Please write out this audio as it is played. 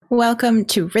Welcome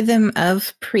to Rhythm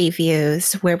of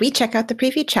Previews, where we check out the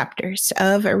preview chapters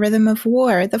of A Rhythm of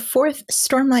War, the fourth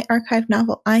Stormlight Archive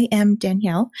novel. I am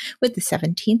Danielle with the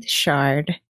 17th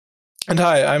Shard. And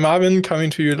hi, I'm Arvin, coming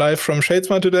to you live from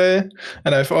Shadesmar today.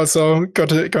 And I've also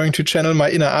going to channel my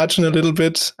inner Arjun a little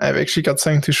bit. I've actually got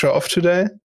something to show off today.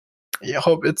 I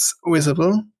hope it's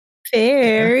visible.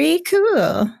 Very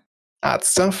cool. Art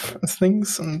stuff and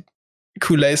things and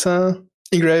cool laser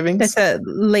engravings. That's a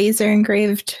laser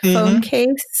engraved phone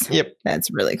case. Yep.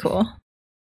 That's really cool.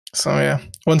 So yeah,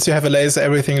 once you have a laser,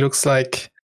 everything looks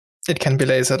like it can be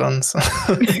lasered on. So.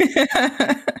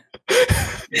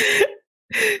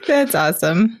 That's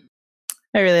awesome.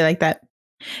 I really like that.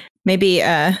 Maybe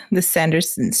the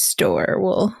Sanderson store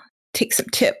will take some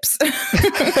tips.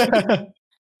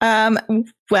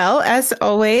 Well, as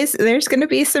always, there's going to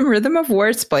be some Rhythm of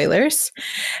War spoilers.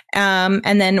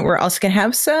 And then we're also going to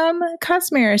have some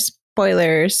Cosmere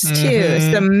spoilers too.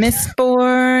 Some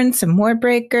Mistborn, some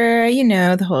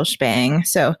Warbreaker, the whole shebang.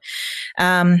 So,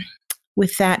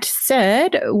 with that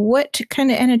said, what kind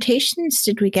of annotations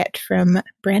did we get from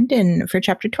Brandon for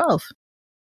chapter 12?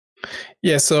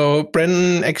 Yeah, so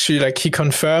Brandon actually, he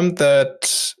confirmed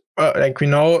that, we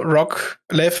know Rock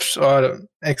left or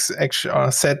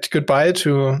said goodbye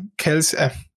to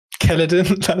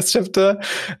Kaladin last chapter,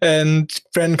 and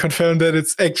Brandon confirmed that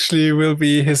it's actually will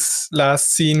be his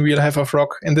last scene we'll have of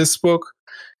Rock in this book.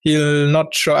 He'll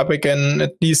not show up again,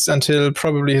 at least until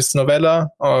probably his novella,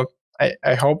 or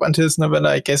I hope until his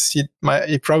novella. I guess he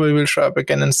probably will show up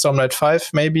again in Stormlight 5,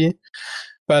 maybe,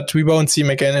 but we won't see him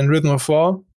again in Rhythm of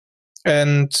War.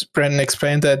 And Brandon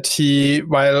explained that he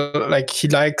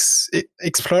likes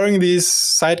exploring these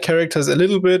side characters a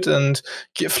little bit and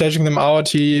fleshing them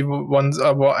out.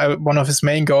 One of his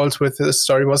main goals with the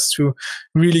story was to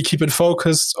really keep it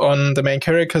focused on the main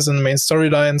characters and the main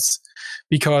storylines,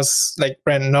 because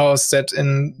Brandon knows that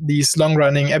in these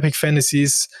long-running epic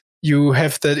fantasies, you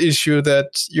have that issue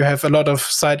that you have a lot of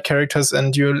side characters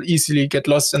and you'll easily get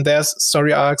lost in their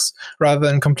story arcs rather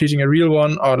than completing a real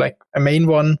one or a main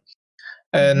one.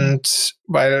 And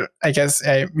while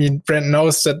Brandon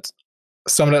knows that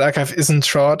Stormlight Archive isn't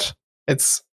short,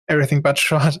 it's everything but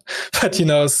short, but he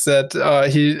knows that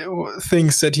he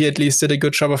thinks that he at least did a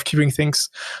good job of keeping things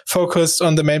focused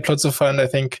on the main plot so far, and I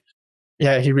think,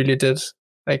 yeah, he really did.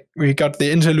 We got the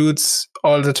interludes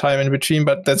all the time in between,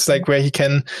 but that's where he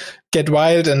can get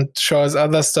wild and show us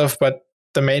other stuff, but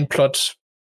the main plot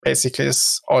basically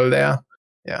is all there.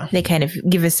 Yeah. They kind of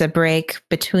give us a break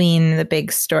between the big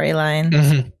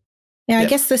storylines. Yeah, I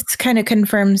guess this kind of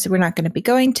confirms we're not going to be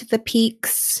going to the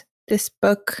peaks this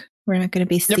book. We're not going to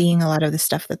be seeing a lot of the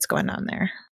stuff that's going on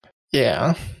there.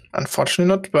 Yeah,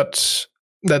 unfortunately not, but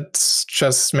that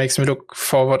just makes me look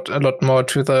forward a lot more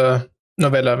to the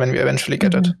novella when we eventually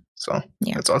get it. So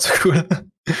that's also cool.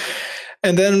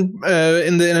 And then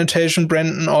in the annotation,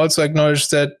 Brandon also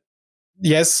acknowledged that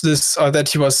that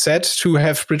he was set to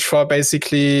have Bridge 4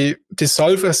 basically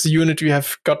dissolve as the unit we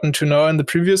have gotten to know in the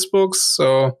previous books.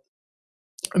 So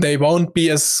they won't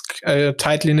be as a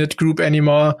tightly knit group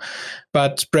anymore.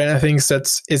 But Brandon thinks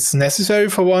that it's necessary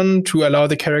for one to allow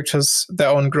the characters their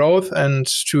own growth and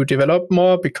to develop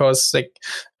more, because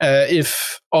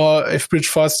if Bridge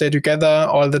 4 stay together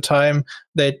all the time,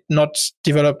 they'd not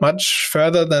develop much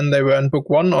further than they were in book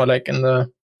 1 or at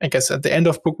the end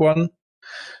of book 1.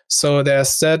 So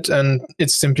there's that, and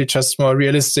it's simply just more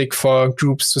realistic for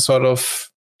groups to sort of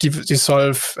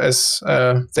dissolve as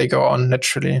they go on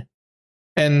naturally.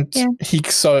 And he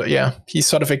sort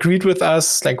of agreed with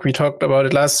us, we talked about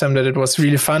it last time, that it was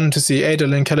really fun to see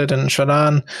Adolin, Kaladin, and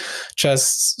Shallan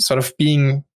just sort of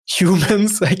being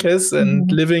humans, I guess,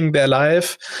 and living their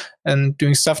life and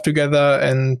doing stuff together.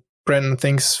 And Brandon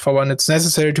thinks, for one, it's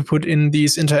necessary to put in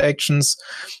these interactions,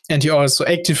 and he also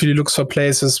actively looks for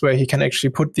places where he can actually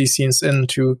put these scenes in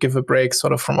to give a break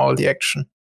sort of from all the action.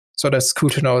 So that's cool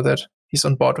to know that he's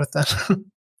on board with that.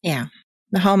 Yeah,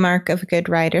 the hallmark of a good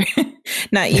writer.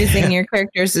 Not using your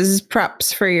characters as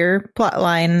props for your plot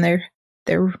line.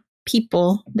 They're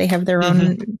people. They have their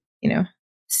own,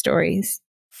 stories.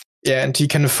 Yeah, and he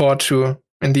can afford to,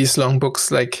 in these long books,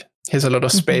 he has a lot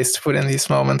of space to put in these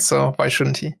moments, so why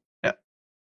shouldn't he? Yeah.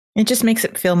 It just makes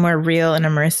it feel more real and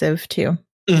immersive, too.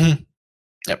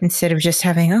 Yep. Instead of just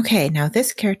having, okay, now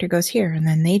this character goes here, and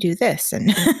then they do this.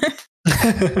 And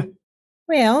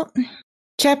Well,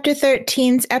 chapter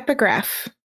 13's epigraph.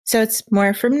 So it's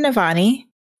more from Navani,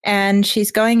 and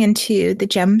she's going into the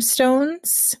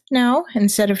gemstones now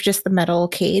instead of just the metal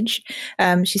cage.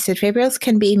 She said fabrials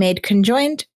can be made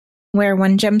conjoined, where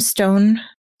one gemstone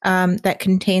that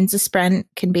contains a spren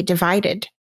can be divided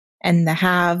and the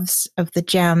halves of the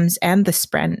gems and the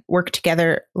spren work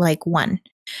together like one.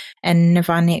 And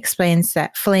Navani explains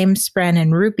that flame spren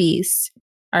and rubies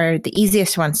are the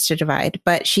easiest ones to divide,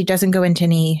 but she doesn't go into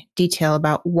any detail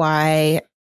about why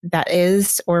that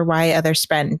is or why other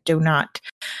spren do not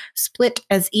split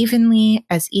as evenly,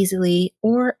 as easily,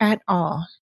 or at all.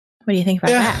 What do you think about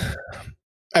that?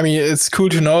 I mean, it's cool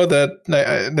to know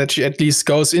that she at least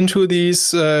goes into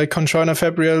these conjoiner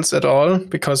fabrials at all,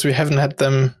 because we haven't had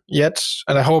them yet.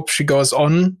 And I hope she goes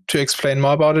on to explain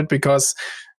more about it, because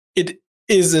it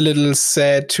is a little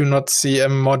sad to not see a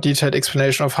more detailed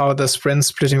explanation of how the spren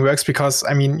splitting works, because,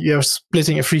 I mean, you're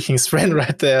splitting a freaking spren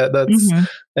right there. That's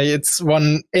it's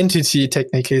one entity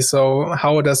technically. So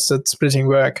how does that splitting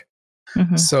work?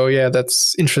 So yeah,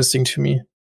 that's interesting to me.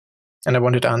 And I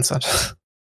want it answered.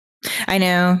 I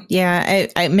know. Yeah.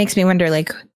 It makes me wonder,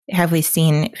 like, have we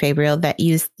seen Fabrial that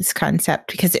used this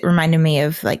concept? Because it reminded me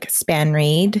of like Span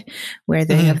Reed, where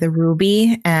they have the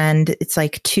ruby, and it's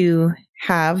like two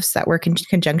halves that work in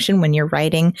conjunction when you're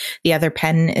writing. The other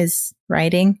pen is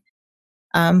writing,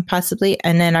 possibly.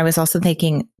 And then I was also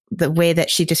thinking the way that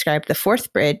she described the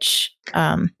fourth bridge,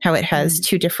 how it has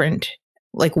two different,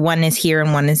 like one is here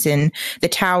and one is in the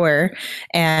tower.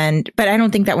 But I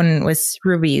don't think that one was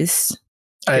rubies.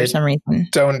 For some reason.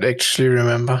 Don't actually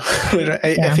remember.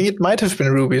 I think it might have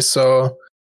been rubies. So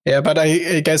yeah, but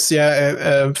I guess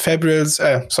Fabrial's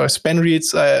Span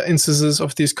Reed's instances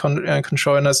of these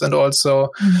conjoiners, and also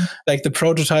like the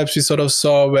prototypes we sort of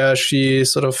saw where she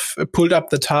sort of pulled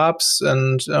up the tarps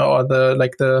and or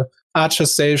the archer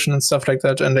station and stuff like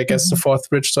that. And I guess the fourth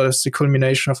bridge sort of is the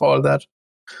culmination of all that.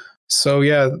 So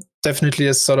yeah, definitely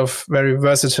a sort of very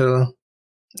versatile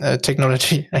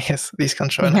technology, I guess, these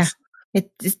conjoiners. Yeah.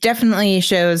 It definitely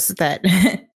shows that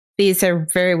these are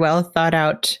very well thought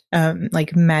out,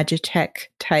 like Magitech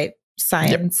type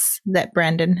science that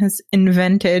Brandon has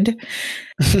invented,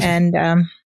 and a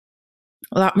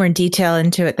lot more detail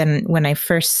into it than when I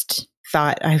first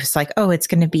thought. I was like, oh, it's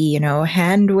going to be,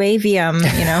 hand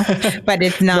wavium, but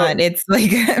it's not. It's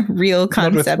like a real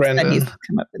concept that he's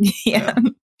come up with. Yeah.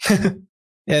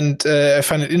 And I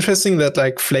find it interesting that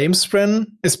like flame spren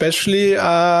especially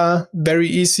are very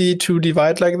easy to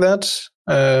divide like that.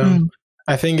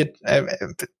 I think it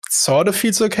sort of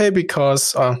feels okay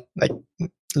because like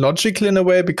logically in a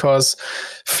way, because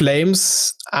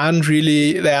flames aren't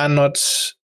really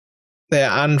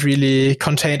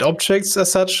contained objects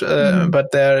as such,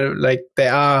 but they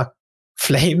are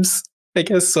flames, I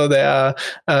guess. So they are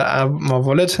more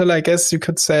volatile, I guess you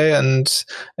could say. And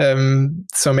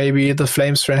so maybe the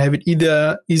flame spren have it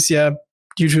easier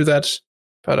due to that,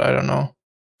 but I don't know.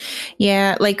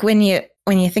 Yeah, like when you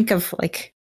think of,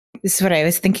 like, this is what I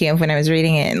was thinking of when I was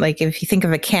reading it. Like if you think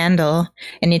of a candle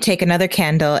and you take another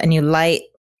candle and you light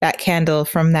that candle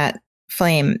from that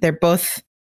flame, they're both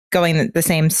going the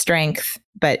same strength,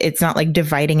 but it's not like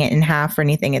dividing it in half or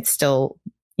anything. It's still,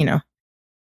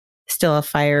 still a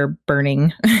fire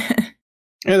burning.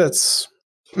 Yeah, that's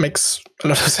makes a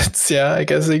lot of sense. Yeah, I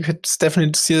guess you could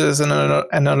definitely see it as an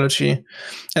analogy.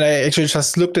 And I actually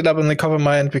just looked it up in the cover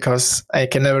mind because I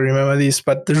can never remember these,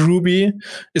 but the ruby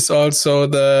is also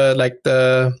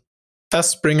the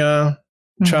Dustbringer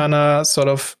Chana sort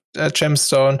of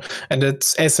gemstone, and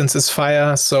its essence is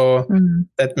fire, so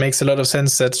that makes a lot of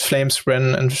sense that flame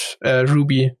spren and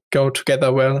ruby go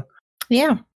together well.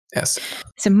 Yeah. Yes.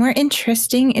 Some more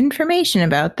interesting information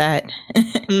about that.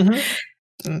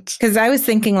 Because I was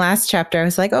thinking last chapter, I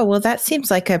was like, oh, well, that seems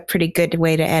like a pretty good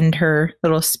way to end her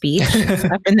little speech.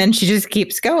 And then she just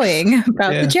keeps going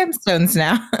about the gemstones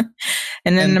now.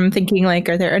 And then I'm thinking, like,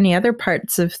 are there any other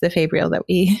parts of the Fabrial that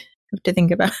we have to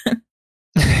think about?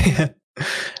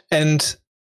 And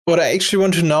what I actually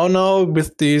want to know now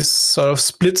with these sort of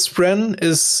split spren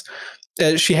is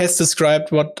she has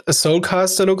described what a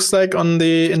soulcaster looks like in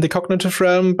the cognitive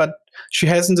realm, but she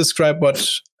hasn't described what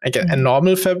a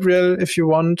normal Fabrial, if you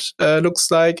want,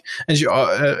 looks like.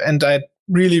 And I'd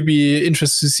really be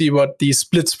interested to see what the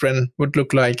split spren would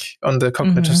look like on the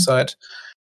cognitive side.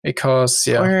 Because,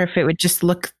 or if it would just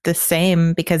look the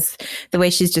same, because the way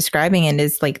she's describing it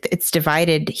is like it's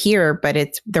divided here, but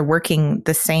they're working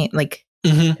the same. Like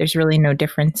there's really no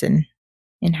difference in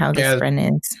how the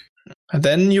spren is. And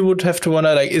then you would have to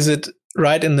wonder, like, is it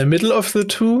right in the middle of the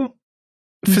two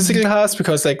physical halves?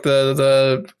 Because like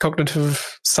the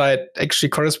cognitive side actually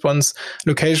corresponds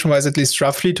location-wise, at least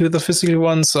roughly, to the physical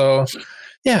one. So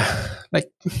yeah,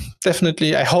 like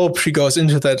definitely, I hope she goes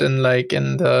into that in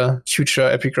the future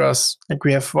epigraphs. Like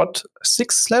we have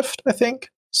 6 left, I think.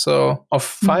 So of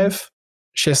 5,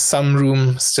 she has some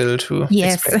room still to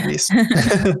explain these.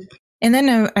 And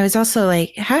then I was also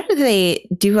like, how do they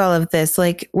do all of this?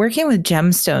 Like working with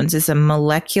gemstones is a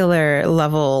molecular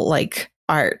level like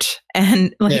art.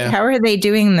 And like, how are they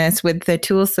doing this with the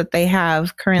tools that they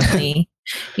have currently?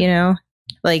 You know,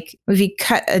 like if you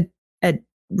cut a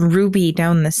ruby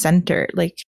down the center,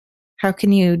 like how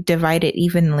can you divide it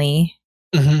evenly?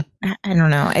 I don't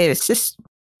know. It's just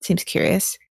seems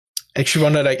curious. Actually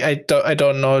wonder, like, I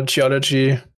don't know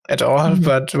geology at all,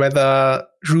 but whether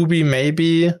ruby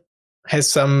maybe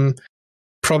has some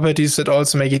properties that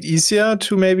also make it easier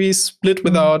to maybe split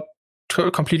without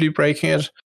completely breaking it.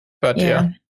 But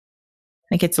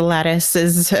like its lattice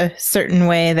is a certain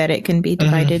way that it can be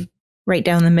divided right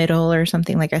down the middle or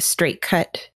something, like a straight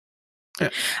cut.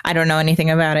 I don't know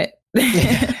anything about it.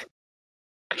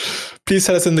 Please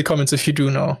tell us in the comments if you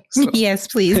do know. So. Yes,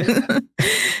 please.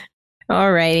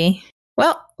 Alrighty.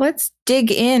 Well, let's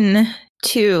dig in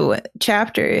to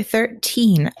chapter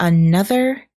 13,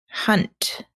 Another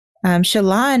Hunt.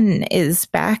 Shallan is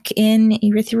back in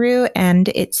Urithiru, and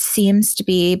it seems to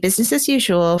be business as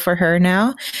usual for her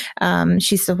now.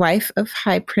 She's the wife of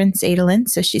High Prince Adolin,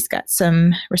 so she's got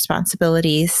some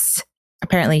responsibilities.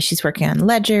 Apparently, she's working on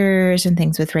ledgers and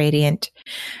things with Radiant.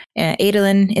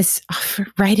 Adolin is off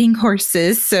riding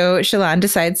horses, so Shallan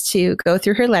decides to go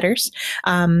through her letters,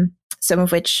 some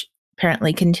of which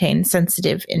apparently contain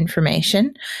sensitive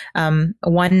information.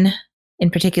 One in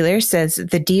particular says,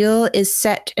 "The deal is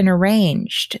set and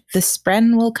arranged. The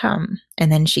Spren will come."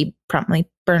 And then she promptly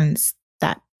burns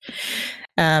that.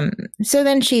 So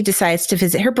then she decides to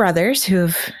visit her brothers who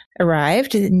have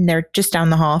arrived, and they're just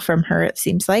down the hall from her, it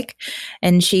seems like.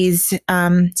 And she's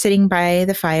sitting by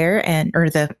the fire or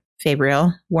the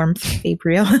Fabrial, warmth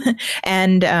Fabrial.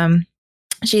 And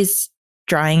she's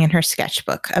drawing in her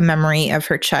sketchbook a memory of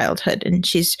her childhood, and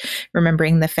she's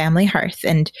remembering the family hearth.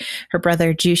 And her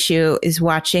brother Jushu is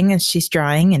watching as she's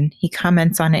drawing, and he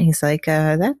comments on it. He's like,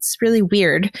 "That's really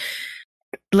weird."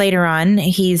 Later on,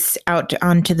 he's out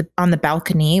on the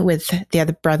balcony with the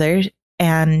other brother,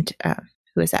 and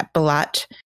who is that? Balat.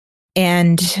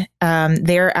 And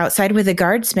they're outside with a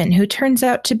guardsman who turns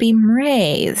out to be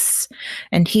Mraize,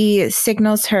 and he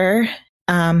signals her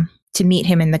to meet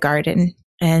him in the garden.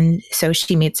 And so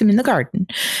she meets him in the garden,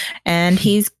 and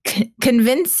he's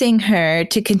convincing her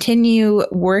to continue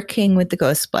working with the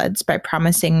Ghostbloods by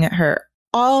promising her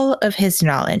all of his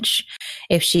knowledge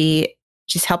if she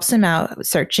just helps him out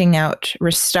searching out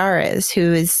Rastaras,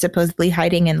 who is supposedly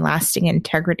hiding in Lasting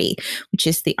Integrity, which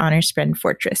is the Honor-Spren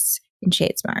fortress in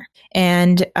Shadesmar.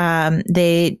 And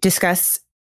they discuss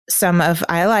some of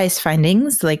Iali's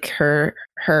findings, like her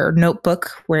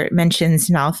notebook where it mentions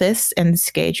Nalthis and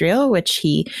Scadrial, which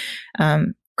he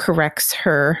corrects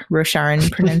her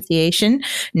Rosharan pronunciation,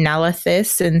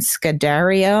 Nalathis and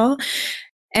Scadariel.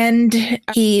 And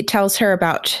he tells her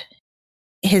about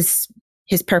his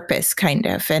purpose, kind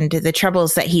of, and the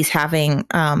troubles that he's having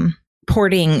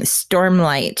porting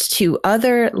Stormlight to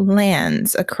other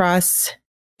lands across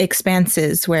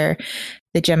expanses where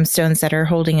the gemstones that are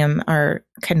holding him are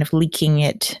kind of leaking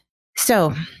it.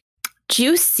 So,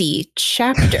 juicy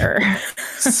chapter.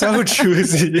 So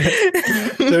juicy.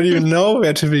 Don't even know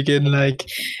where to begin. Like,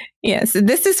 yes,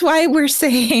 this is why we're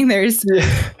saying there's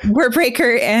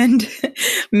Warbreaker and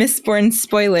Mistborn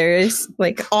spoilers,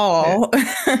 like all.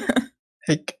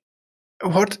 Like,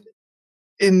 what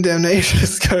in damn nation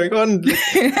is going on?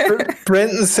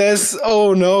 Brenton says,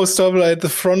 "Oh no, Stormlight, the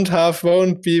front half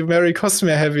won't be very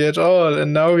Cosmere heavy at all."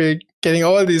 And now we're getting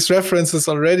all these references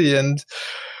already. And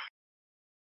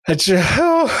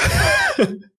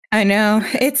I know,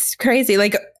 it's crazy.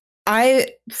 Like, I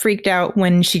freaked out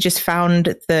when she just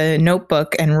found the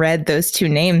notebook and read those two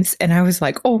names. And I was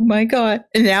like, oh my God.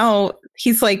 And now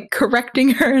he's like correcting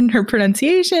her in her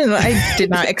pronunciation. I did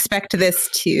not expect this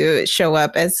to show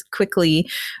up as quickly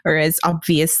or as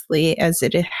obviously as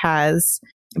it has.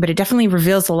 But it definitely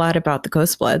reveals a lot about the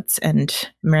Ghostbloods and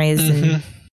Mraize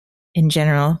in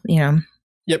general, you know.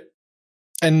 Yep.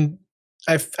 And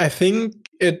I think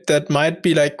that might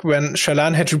be like when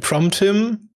Shallan had to prompt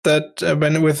him that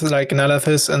when with like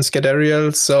Nalathis and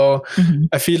Scadarial. So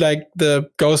I feel like the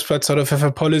Ghostbloods sort of have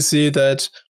a policy that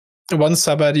once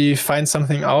somebody finds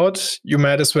something out, you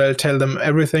might as well tell them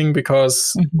everything,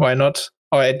 because why not?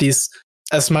 Or at least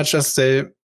as much as they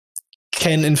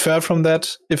can infer from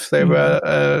that if they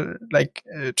were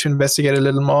to investigate a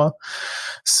little more.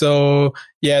 So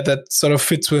yeah, that sort of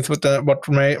fits with what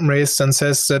Mraize then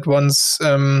says, that once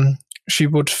she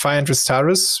would find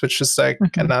Rastaras, which is like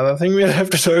another thing we'll have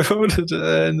to talk about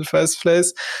in the first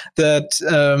place, that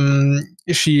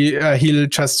he'll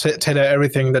just tell her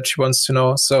everything that she wants to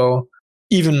know. So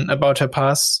even about her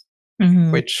past,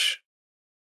 which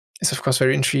is of course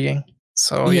very intriguing.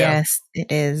 So yes,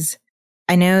 it is.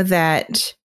 I know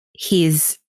that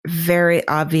he's very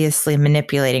obviously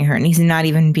manipulating her, and he's not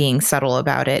even being subtle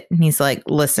about it. And he's like,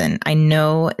 listen, I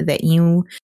know that you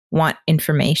want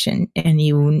information and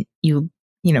you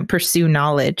pursue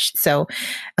knowledge. So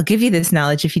I'll give you this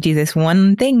knowledge if you do this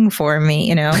one thing for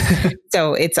me,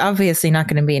 So it's obviously not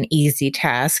going to be an easy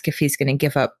task if he's going to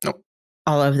give up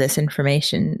all of this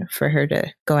information for her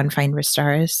to go and find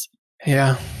Restaris.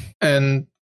 Yeah. And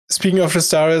speaking of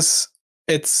Restaris,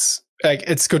 it's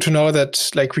good to know that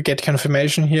like we get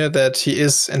confirmation here that he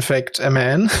is in fact a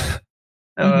man.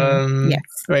 Yes.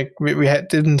 Like we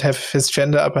didn't have his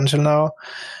gender up until now,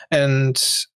 and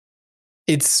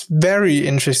it's very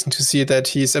interesting to see that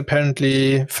he's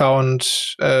apparently found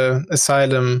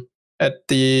asylum at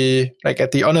the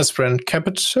Honestbrand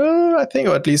capital, I think,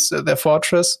 or at least their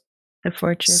fortress. The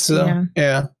fortress. So,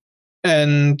 yeah.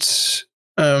 And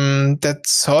that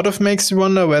sort of makes you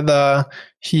wonder whether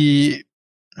he's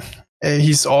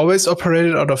always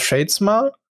operated out of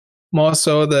Shadesmar, more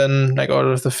so than like out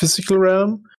of the physical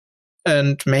realm.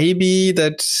 And maybe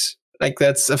that's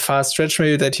a far stretch,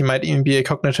 maybe that he might even be a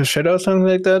cognitive shadow or something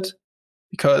like that.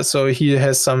 Because so he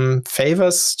has some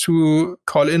favors to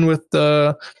call in with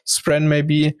the Spren,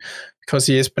 maybe because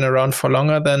he has been around for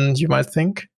longer than you might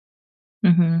think.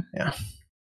 Mm-hmm. Yeah.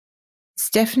 It's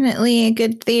definitely a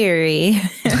good theory.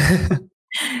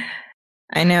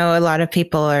 I know a lot of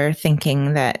people are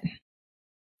thinking that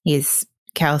he's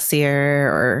Calcier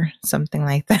or something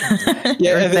like that.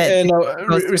 Yeah,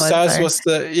 Restaris was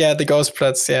the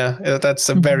Ghostbloods. Yeah, that's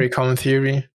a very common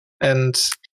theory. And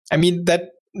I mean, that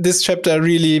this chapter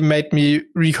really made me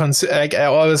reconsider. Like, I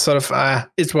always sort of,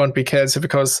 it won't be Calcier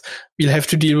because we'll have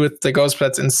to deal with the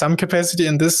Ghostbloods in some capacity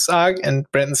in this arc. And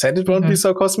Brandon said it won't be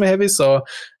so Cosmo heavy. So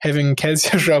having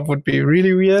Calcier show up would be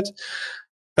really weird.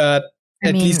 But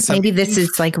at least maybe this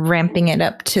is like ramping it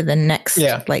up to the next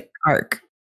arc.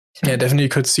 Yeah, definitely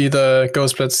could see the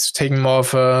Ghostbloods taking more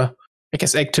of a, I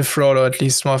guess, active role, or at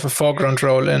least more of a foreground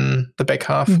role in the back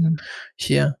half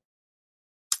here.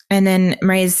 And then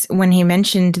Mraize, when he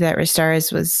mentioned that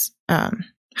Restaris was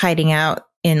hiding out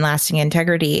in Lasting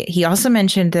Integrity, he also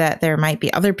mentioned that there might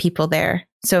be other people there.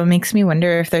 So it makes me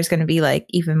wonder if there's going to be like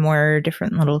even more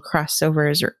different little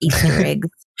crossovers or Easter eggs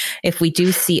if we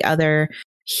do see other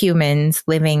humans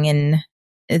living in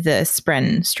the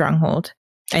Spren stronghold.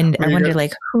 And I wonder,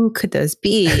 like, who could those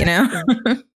be,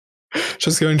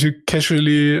 Just going to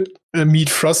casually meet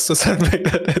Frost or something like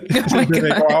that. Oh my God.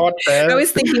 Like, what the hell? I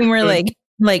was thinking more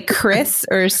like Chris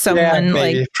or someone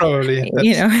maybe, probably.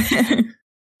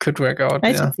 Could work out.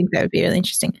 I just think that would be really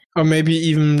interesting. Or maybe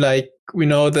even like we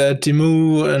know that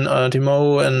Demo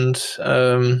and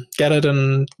Garrett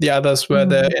and the others were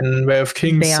there in Way of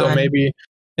Kings. Beyond. So maybe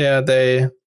they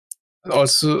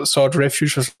also sought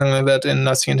refuge or something like that in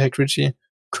Lasting Integrity.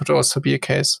 Could also be a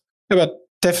case. Yeah, but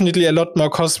definitely a lot more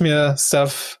Cosmere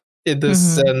stuff in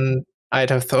this than I'd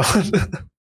have thought.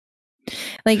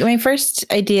 Like my first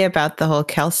idea about the whole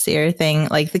Calcier thing,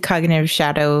 like the cognitive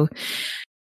shadow,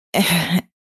 I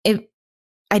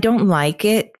don't like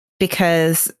it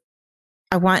because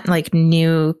I want like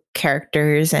new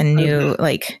characters and new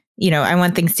I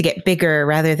want things to get bigger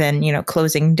rather than,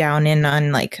 closing down in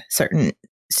on like certain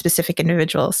specific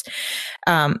individuals.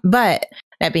 But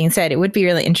that being said, it would be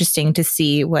really interesting to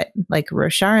see what like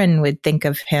Rosharan would think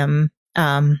of him,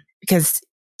 because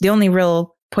the only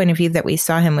real point of view that we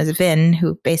saw him was Vin,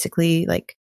 who basically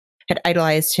like had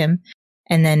idolized him,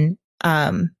 and then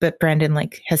but Brandon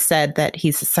like has said that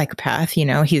he's a psychopath. He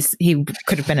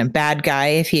could have been a bad guy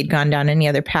if he had gone down any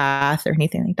other path or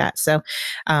anything like that. So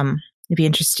it'd be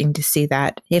interesting to see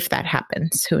that if that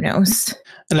happens. Who knows?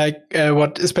 And like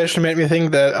what especially made me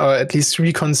think that, or at least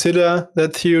reconsider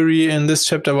that theory in this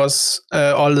chapter, was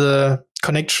all the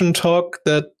connection talk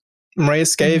that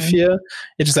Mraize gave here.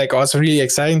 It's like also really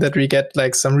exciting that we get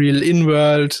like some real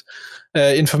in-world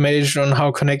information on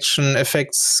how connection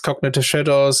affects cognitive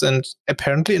shadows and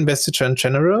apparently investiture in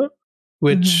general,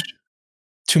 which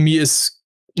to me is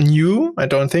new. I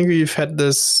don't think we've had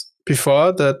this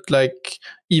before, that like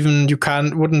even you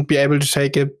wouldn't be able to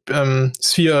take a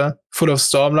sphere full of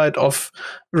Stormlight off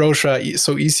Rosha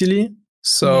so easily.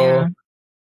 So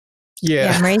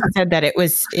Mraize said that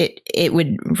it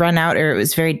would run out, or it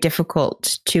was very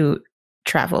difficult to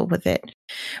travel with it.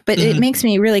 But it makes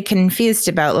me really confused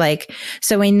about like,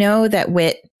 so we know that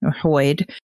Wit or Hoid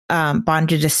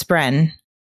bonded to Spren,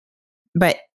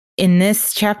 but in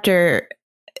this chapter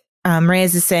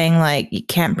Mraize is saying like you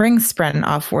can't bring Spren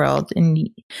off world, and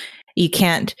you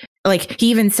can't, like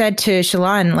he even said to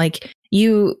Shallan, like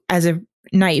you as a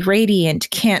Knight Radiant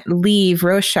can't leave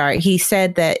Roshar. He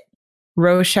said that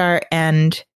Roshar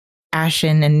and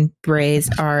Ashen and Braze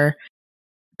are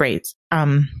Braze.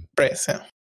 Braze, yeah.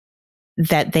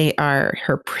 That they are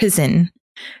her prison.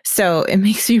 So it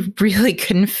makes me really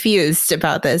confused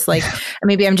about this. Like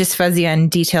maybe I'm just fuzzy on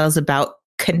details about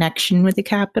connection with the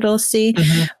capital C,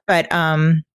 but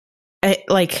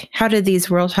like how did these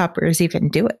world hoppers even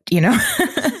do it? You know?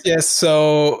 Yes.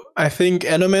 So I think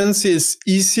Anomancy is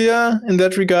easier in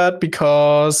that regard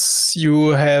because you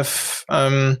have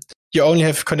you only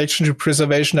have connection to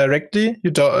preservation directly.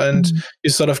 You don't, and you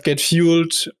sort of get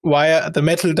fueled via the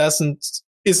metal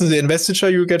isn't the investiture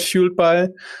you get fueled by.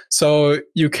 So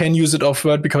you can use it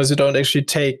off-world because you don't actually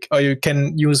take, or you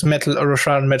can use metal or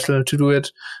Roshan metal to do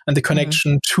it. And the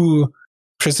connection to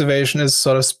preservation is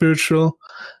sort of spiritual.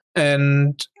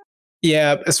 And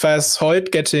yeah, as far as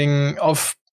Hoyt getting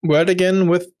off-world again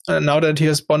with, now that he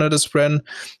has bonded as Bren,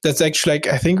 that's actually like,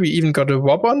 I think we even got a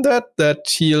WOP on that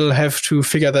he'll have to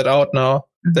figure that out now.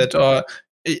 That,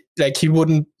 like he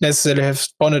wouldn't necessarily have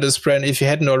bonded as Bren if he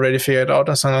hadn't already figured it out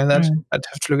or something like that. I'd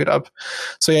have to look it up.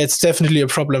 So yeah, it's definitely a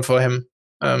problem for him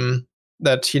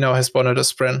that he now has bonded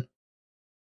as Bren.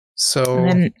 So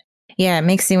yeah, it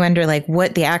makes me wonder like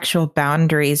what the actual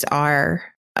boundaries are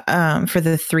for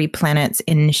the 3 planets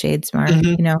in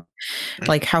Shadesmar. You know,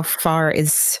 like how far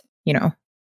is, you know,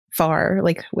 far,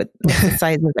 like what's the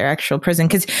size of their actual prison?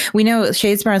 Because we know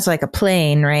Shadesmar is like a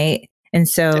plane, right? And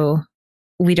so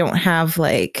we don't have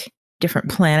like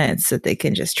different planets that they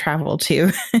can just travel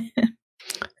to.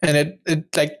 And it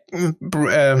like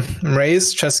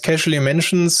Raze just casually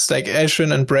mentions like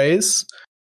Ashen and Braze.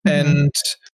 And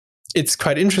it's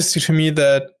quite interesting to me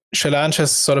that Shallan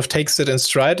just sort of takes it in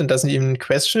stride and doesn't even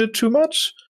question it too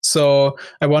much. So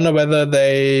I wonder whether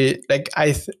they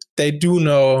they do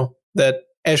know that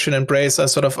Ashen and Braze are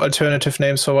sort of alternative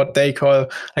names for what they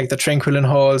call like the Tranquilin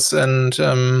Halls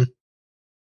and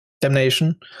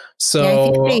Damnation. So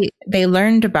yeah, I think they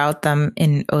learned about them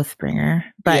in Oathbringer,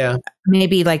 but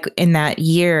maybe like in that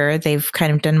year they've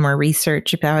kind of done more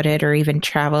research about it or even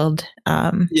traveled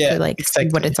to like see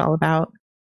what it's all about.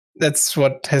 That's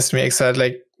what has me excited,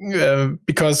 like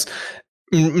because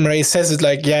Ray says it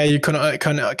like, yeah, you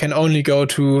can only go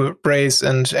to Braze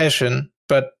and Ashen,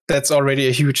 but that's already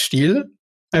a huge deal.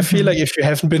 I feel like if you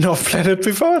haven't been off planet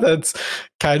before, that's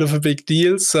kind of a big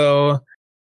deal. So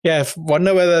yeah, I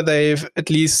wonder whether they've at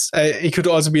least, it could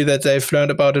also be that they've learned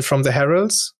about it from the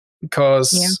Heralds,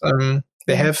 because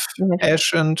they have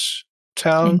Ash and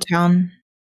Talon.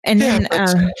 And then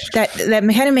that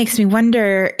kind of makes me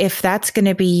wonder if that's going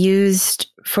to be used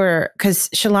for, because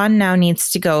Shallan now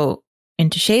needs to go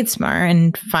into Shadesmar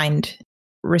and find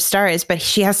Restaris, but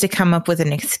she has to come up with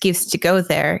an excuse to go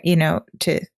there, you know,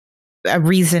 to a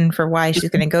reason for why she's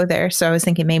going to go there. So I was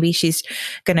thinking maybe she's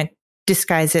going to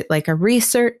disguise it like a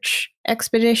research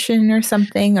expedition or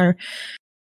something, or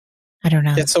I don't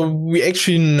know. Yeah, so we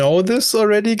actually know this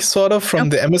already sort of from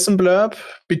the Amazon blurb,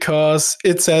 because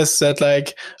it says that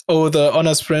like, oh, the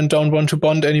Honor Sprint don't want to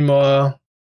bond anymore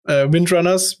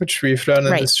Windrunners, which we've learned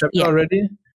in this chapter already.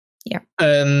 Yeah.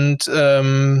 And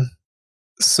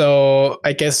so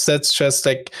I guess that's just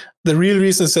like the real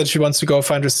reason is that she wants to go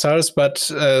find Restaris, but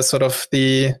sort of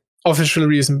the official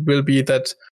reason will be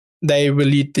that they will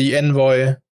lead the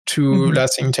envoy to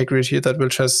lasting integrity that will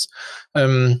just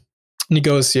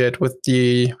negotiate with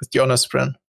the Honor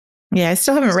Sprint. Yeah, I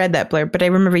still haven't read that blurb, but I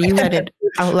remember you read it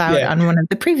out loud on one of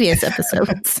the previous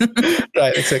episodes.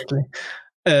 Right, exactly.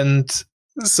 And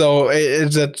so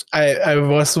I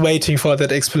was waiting for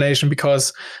that explanation,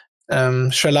 because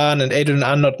Shallan and Adolin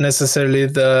are not necessarily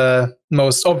the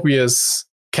most obvious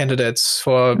candidates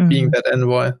for being that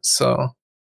envoy. So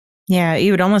yeah,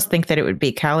 you would almost think that it would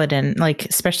be Kaladin, like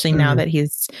especially now that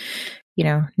he's, you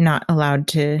know, not allowed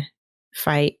to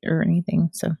fight or anything.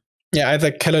 So yeah,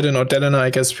 either Kaladin or Delanar, I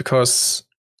guess, because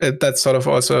that's sort of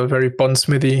also a very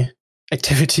bondsmithy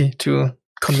activity to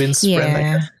convince Bren, I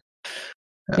guess.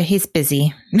 But he's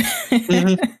busy.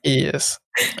 Yes.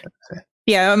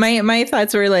 Yeah, my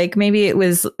thoughts were like maybe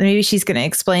she's going to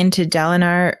explain to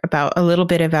Dalinar about a little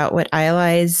bit about what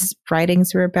Iali's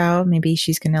writings were about. Maybe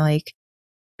she's going to like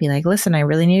be like, listen, I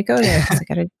really need to go there because I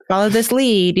got to follow this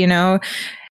lead, you know.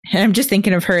 And I'm just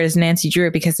thinking of her as Nancy Drew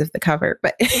because of the cover,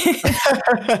 but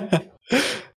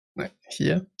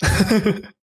here.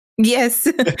 Yes,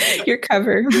 your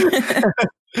cover.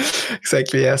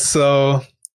 Exactly. Yeah. So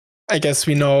I guess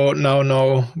we now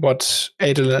know what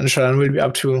Adolin and Shallan will be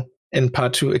up to in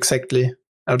part 2 exactly.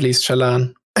 At least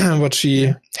Shallan, what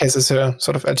she has as her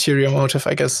sort of ulterior motive,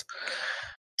 I guess.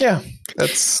 Yeah,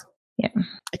 that's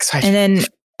exciting. And then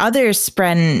other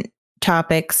Spren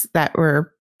topics that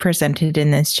were presented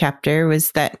in this chapter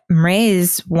was that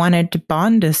Mraize wanted to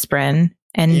bond to Spren.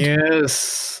 And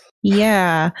yes.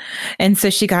 Yeah. And so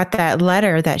she got that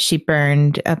letter that she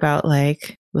burned about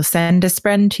like, we'll send a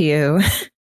Spren to you.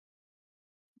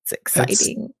 It's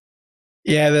exciting.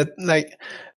 That like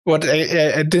what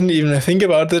I didn't even think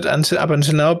about it up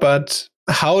until now, but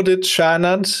how did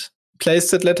Sha-Anat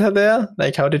place that letter there?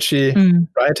 Like how did she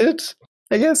write it?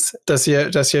 I guess. Does she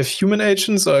have human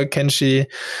agents, or can she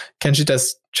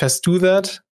just do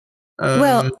that?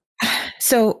 Well,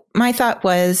 so my thought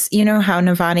was, you know how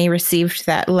Navani received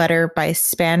that letter by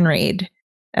Spanreed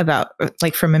about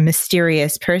like from a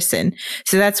mysterious person.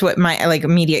 So that's what my like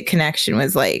immediate connection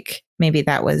was like. Maybe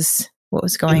that was what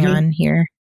was going on here.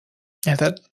 Yeah,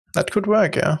 that could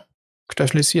work. Yeah, could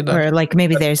definitely see that. Or like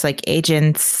maybe there's like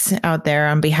agents out there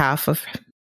on behalf of.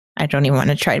 I don't even want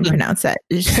to try to pronounce that.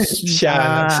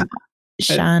 Sha-Anat.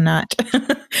 Sha-Anat.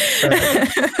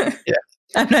 Yeah.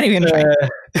 I'm not even trying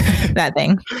that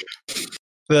thing.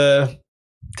 The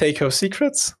Take of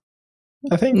Secrets,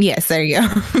 I think. Yes, there you go.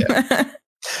 Yeah.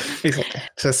 Exactly.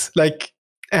 Just like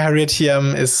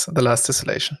Aritium is the last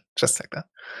desolation. Just like that.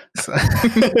 So.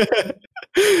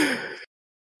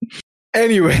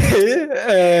 Anyway,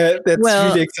 that's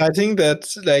really exciting that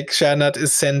like Sha-Anat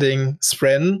is sending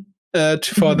Spren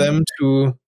for them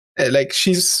to like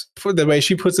she's the way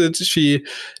she puts it, she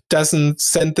doesn't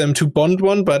send them to bond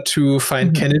one, but to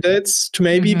find candidates to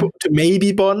maybe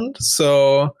bond.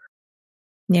 So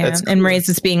yeah, cool. And Mraize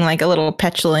is being like a little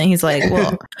petulant. He's like,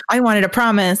 "Well, I wanted a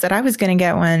promise that I was going to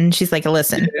get one." She's like,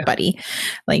 "Listen, buddy,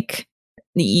 like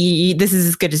this is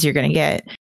as good as you're going to get."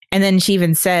 And then she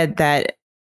even said that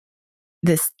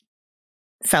this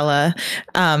fella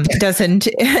doesn't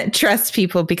trust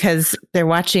people because they're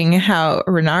watching how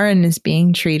Renarin is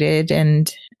being treated,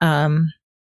 and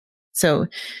so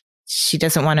she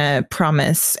doesn't want to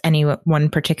promise any one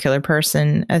particular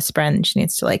person a Spren. She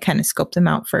needs to like kind of scope them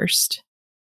out first.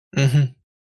 Yeah,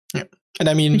 and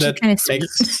I mean that makes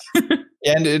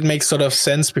and it makes sort of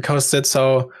sense because that's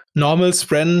how normal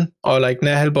Spren or like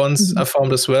Nahel bonds are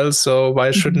formed as well. So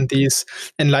why shouldn't these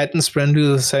enlightened Spren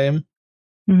do the same?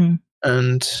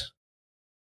 And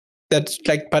that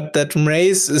but that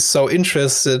Mraize is so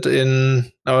interested in,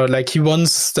 or like he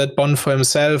wants that bond for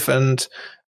himself, and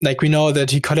like we know that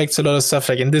he collects a lot of stuff.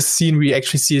 Like in this scene, we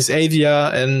actually see his Avia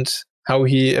and how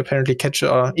he apparently catches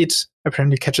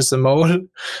a mole,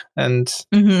 and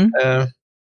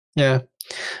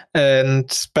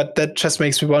but that just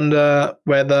makes me wonder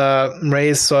whether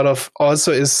Mraize sort of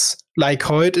also is like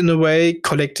Hoyt in a way,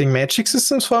 collecting magic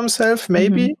systems for himself,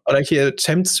 maybe, or like he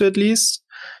attempts to at least.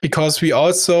 Because we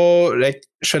also, like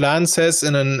Shallan says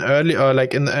in an early, or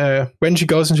like in when she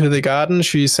goes into the garden,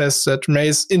 she says that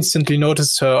Mraize instantly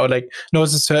noticed her, or like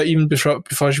noticed her even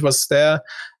before she was there,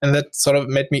 and that sort of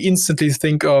made me instantly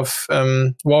think of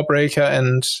Warbreaker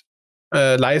and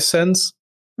Life Sense,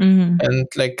 and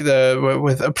like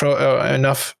with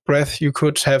enough breath, you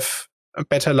could have a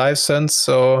better life sense,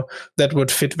 so that would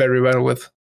fit very well with.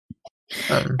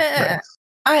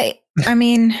 I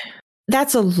mean.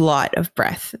 That's a lot of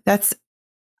breath.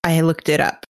 I looked it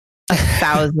up.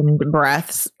 1,000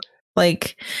 breaths.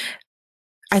 Like,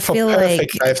 I feel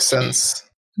like life sense.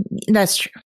 That's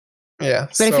true. Yeah.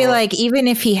 But I feel like even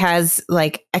if he has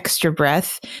like extra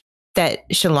breath, that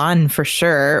Shallan for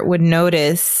sure would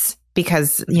notice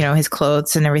because, you know, his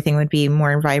clothes and everything would be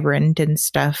more vibrant and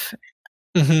stuff.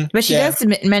 But she does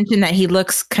mention that he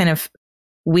looks kind of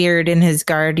weird in his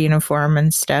guard uniform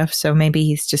and stuff, so maybe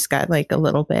he's just got like a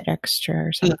little bit extra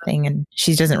or something, and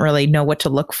she doesn't really know what to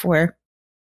look for.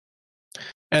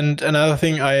 And another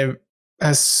thing I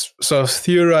has sort of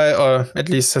theorized, or at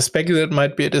least suspected it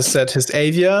might be, it is that his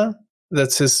Avia,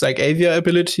 that's his like Avia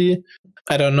ability.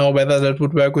 I don't know whether that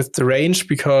would work with the range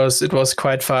because it was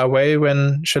quite far away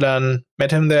when Shallan met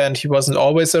him there, and he wasn't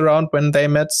always around when they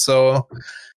met. So,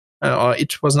 or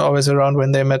it wasn't always around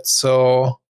when they met.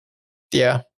 So.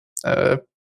 Yeah,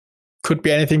 could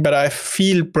be anything, but I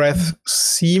feel breath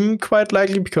seem quite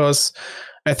likely because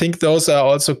I think those are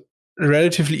also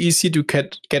relatively easy to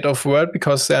get off word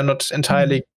because they are not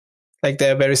entirely like they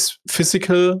are very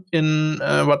physical in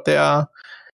what they are.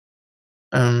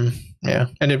 And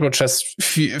it would just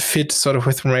fit sort of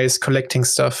with Mraize collecting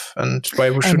stuff, and why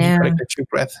we shouldn't collect a few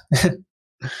breath.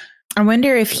 I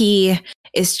wonder if he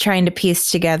is trying to piece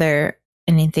together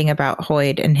anything about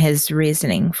Hoyt and his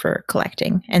reasoning for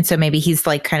collecting, and so maybe he's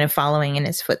like kind of following in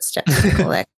his footsteps to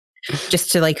collect,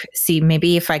 just to like see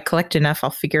maybe if I collect enough,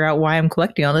 I'll figure out why I'm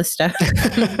collecting all this stuff.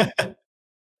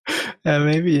 Yeah,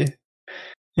 maybe.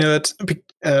 Yeah, but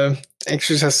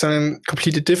actually, has something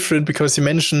completely different because you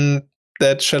mentioned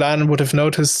that Shallan would have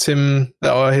noticed him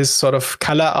or his sort of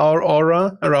color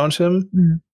aura around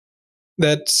him.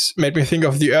 That made me think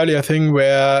of the earlier thing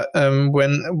where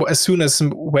as soon as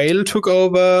Whale took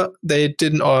over,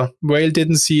 Whale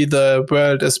didn't see the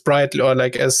world as brightly or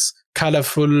like as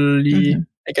colorfully,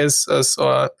 I guess,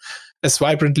 or as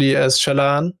vibrantly as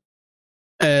Shallan.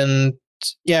 And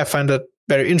yeah, I find that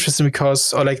very interesting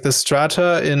because, or like the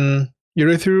strata in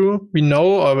Urithiru, we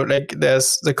know, or like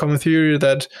there's the common theory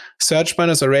that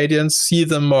Searchbinders or Radiants see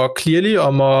them more clearly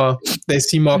or they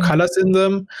see more colors in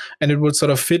them, and it would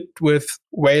sort of fit with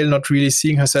Whale not really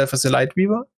seeing herself as a light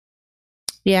weaver.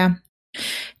 Yeah,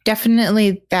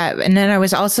 definitely that. And then I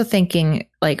was also thinking,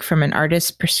 like, from an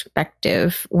artist's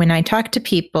perspective, when I talk to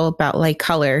people about like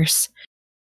colors,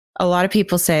 a lot of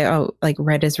people say, oh, like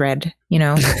red is red,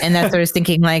 and that's what I was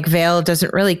thinking, like Veil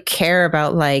doesn't really care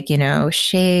about like,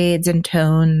 shades and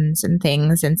tones and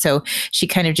things. And so she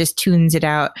kind of just tunes it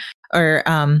out, or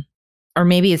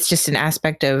maybe it's just an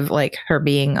aspect of like her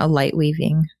being a light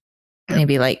weaving.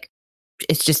 Maybe like,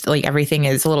 it's just like everything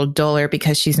is a little duller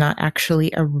because she's not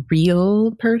actually a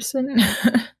real person.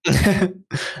 Yeah,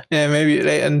 maybe.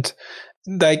 And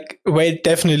like Wade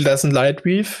definitely doesn't light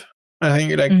weave. I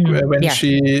think like when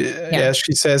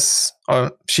she says,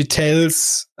 or she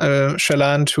tells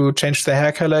Shallan to change the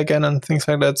hair color again and things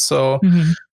like that. So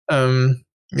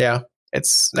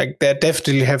it's like they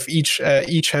definitely have each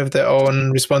have their own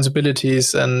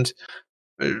responsibilities, and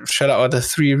Shallan or the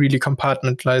three really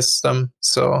compartmentalize them.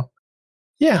 So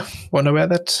yeah, wonder where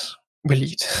that will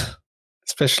lead,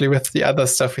 especially with the other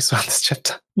stuff we saw in this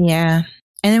chapter. Yeah,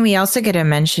 and then we also get a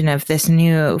mention of this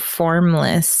new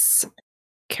formless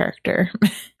character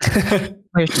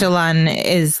where Shallan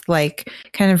is like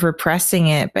kind of repressing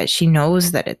it, but she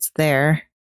knows that it's there.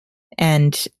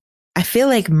 And I feel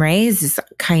like Mraize is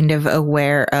kind of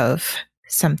aware of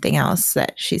something else,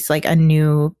 that she's like a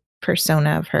new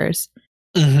persona of hers.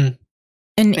 And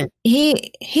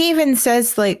he even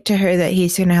says like to her that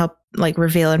he's going to help like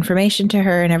reveal information to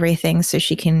her and everything so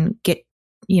she can get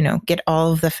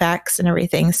all of the facts and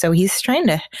everything. So he's trying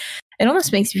to, it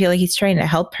almost makes me feel like he's trying to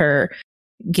help her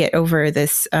get over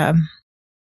this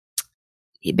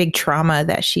big trauma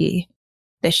that she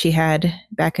had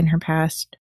back in her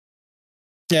past.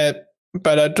 Yeah,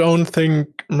 but I don't think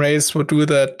Mraize would do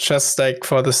that just like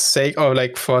for the sake, or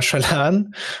like for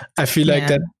Shallan. I feel like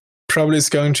that probably is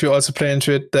going to also play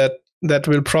into it, that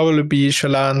will probably be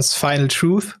Shallan's final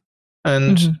truth.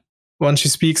 And once she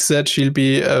speaks that, she'll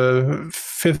be a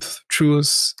fifth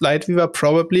truth light weaver,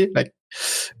 probably. Like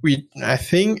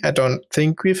I don't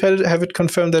think we've have it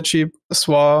confirmed that she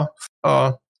swore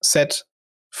or said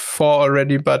 4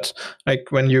 already, but like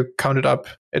when you count it up,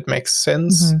 it makes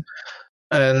sense.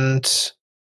 And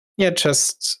yeah,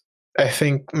 just I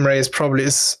think Mraize probably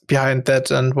is behind that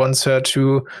and wants her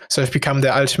to sort of become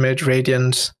the ultimate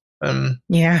Radiant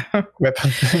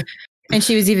weapon. And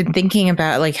she was even thinking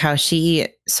about like how she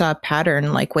saw a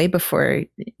pattern like way before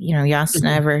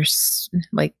Jasnah ever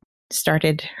like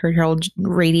started her whole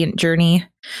Radiant journey.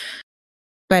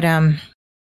 But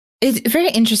it's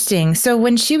very interesting. So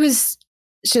when she was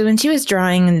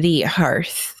drawing the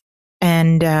hearth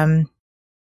and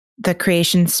the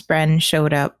creation spren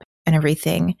showed up and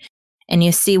everything, and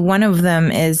you see one of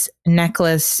them is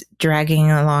Necklace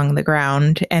dragging along the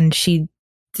ground, and she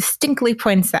distinctly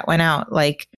points that one out,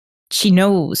 like she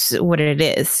knows what it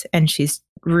is and she's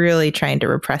really trying to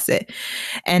repress it.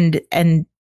 And I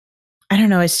don't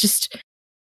know, it's just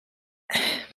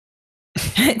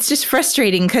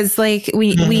frustrating because like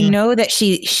we know that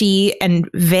she and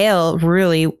Veil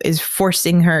really is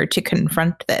forcing her to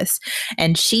confront this,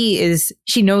 and she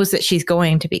knows that she's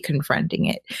going to be confronting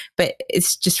it, but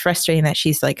it's just frustrating that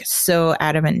she's like so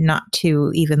adamant not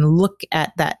to even look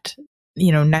at that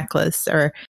necklace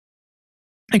or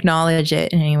acknowledge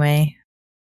it in any way.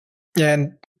 Yeah,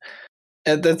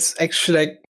 and that's actually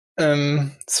like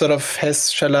sort of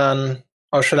has Shallan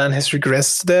has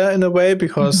regressed there in a way,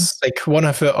 because like one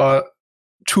of her or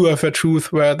two of her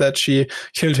truths were that she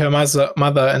killed her mother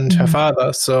and her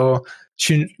father. So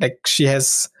she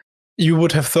has, you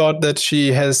would have thought that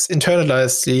she has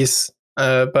internalized these,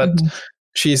 but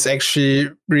she's actually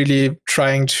really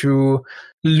trying to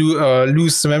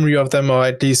lose the memory of them, or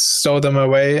at least stow them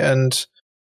away. And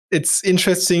it's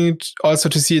interesting also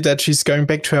to see that she's going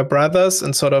back to her brothers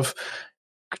and sort of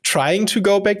trying to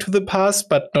go back to the past,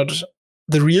 but not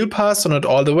the real past, or not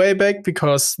all the way back,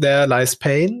 because there lies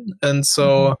pain. And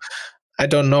so I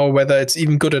don't know whether it's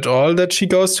even good at all that she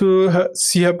goes to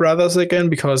see her brothers again,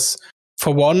 because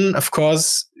for one, of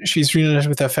course, she's reunited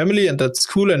with her family, and that's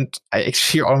cool. And I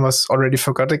actually almost already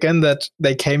forgot again that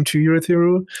they came to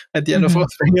Urithiru at the end of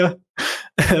Oathbringer.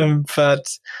 But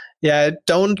yeah, I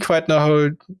don't quite know how I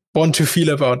want to feel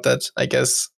about that, I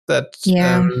guess. That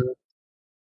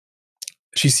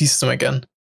she sees them again.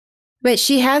 But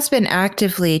she has been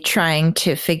actively trying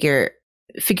to figure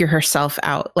herself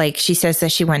out. Like, she says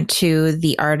that she went to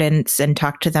the Ardents and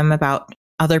talked to them about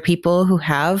other people who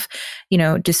have,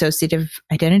 dissociative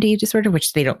identity disorder,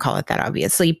 which they don't call it that,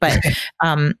 obviously. But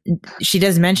she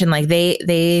does mention, like,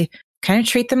 they kind of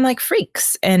treat them like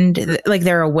freaks, and like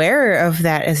they're aware of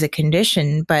that as a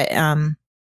condition. But and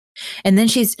then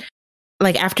she's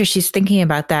like, after she's thinking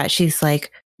about that, she's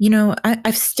like,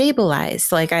 I've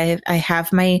stabilized. Like, I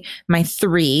have my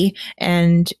 3,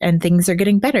 and things are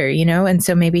getting better, and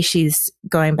so maybe she's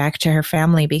going back to her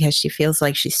family because she feels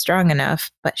like she's strong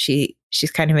enough, but she's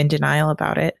kind of in denial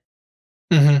about it.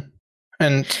 Mm-hmm.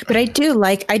 But I do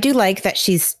like that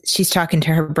she's talking to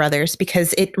her brothers,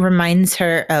 because it reminds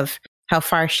her of how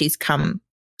far she's come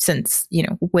since,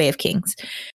 Way of Kings.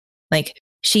 Like,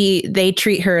 they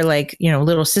treat her like,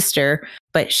 little sister,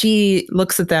 but she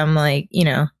looks at them like,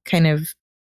 kind of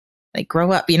like,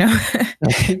 grow up, Yeah,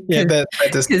 that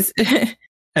is.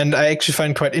 And I actually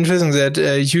find quite interesting that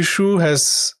Yushu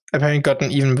has apparently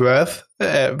gotten even worse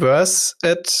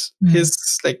at his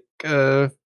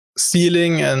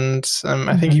stealing, and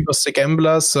I think he was the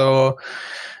gambler, so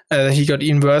he got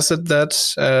even worse at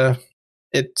that.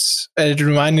 It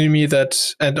reminded me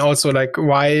that, and also like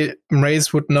why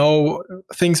Mraize would know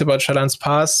things about Shallan's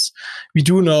past. We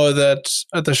do know that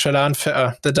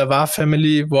the Davar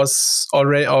family was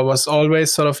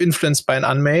always sort of influenced by an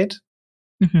unmade.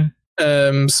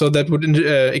 So that would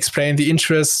explain the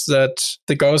interest that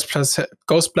the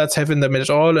Ghostbloods have in them at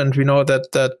all. And we know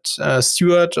that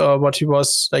Stewart, or what he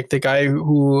was, like the guy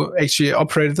who actually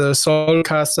operated the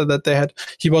Soulcaster that they had,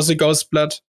 he was a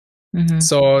Ghostblood.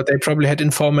 So they probably had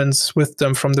informants with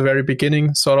them from the very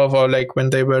beginning, sort of, or like when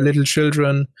they were little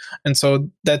children. And so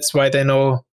that's why they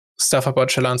know stuff about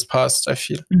Shallan's past, I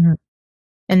feel.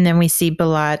 And then we see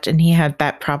Balat, and he had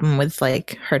that problem with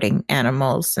like hurting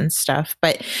animals and stuff.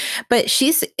 But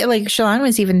she's like, Shallan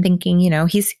was even thinking,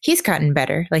 he's gotten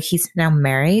better. Like, he's now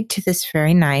married to this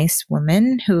very nice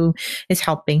woman who is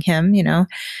helping him,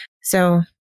 So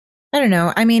I don't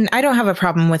know. I mean, I don't have a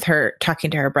problem with her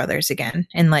talking to her brothers again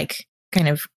and like kind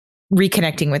of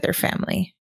reconnecting with her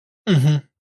family. Yeah.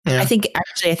 I think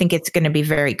it's going to be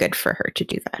very good for her to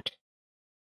do that.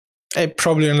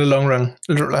 Probably in the long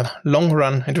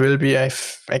run, it will be, I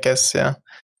guess. Yeah.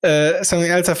 Something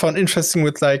else I found interesting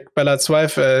with like Ballad's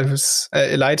wife, who's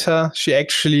Elaita. She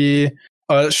actually,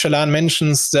 or Shallan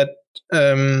mentions that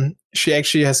she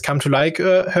actually has come to like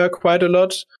her quite a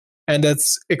lot. And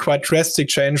that's a quite drastic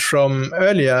change from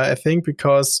earlier, I think,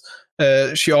 because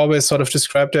she always sort of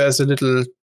described her as a little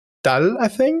dull, I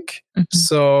think.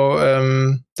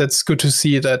 So that's good to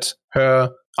see that her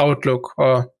outlook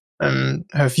or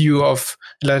her view of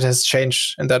Elaita has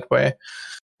changed in that way.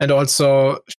 And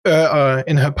also,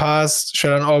 in her past,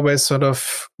 Shallan always sort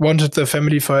of wanted the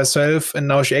family for herself, and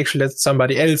now she actually lets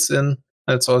somebody else in.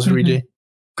 That's also really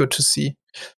good to see.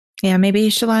 Yeah, maybe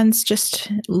Shallan's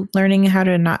just learning how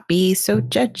to not be so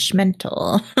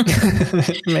judgmental.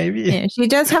 Maybe. Yeah, she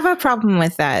does have a problem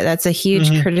with that. That's a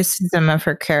huge criticism of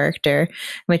her character,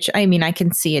 which, I mean, I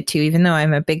can see it too, even though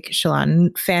I'm a big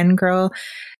Shallan fangirl.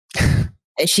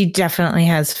 She definitely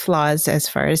has flaws as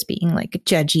far as being like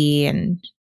judgy and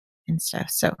stuff.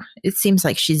 So it seems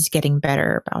like she's getting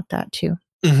better about that too.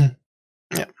 Yeah.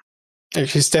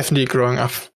 She's definitely growing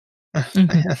up.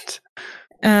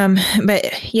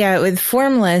 But yeah, with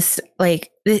Formless, like,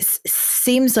 this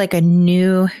seems like a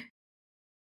new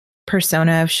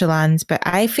persona of Shallan's, but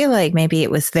I feel like maybe it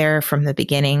was there from the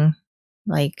beginning.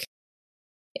 Like,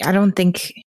 I don't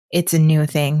think it's a new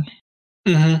thing.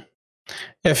 I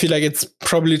feel like it's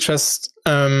probably just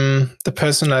the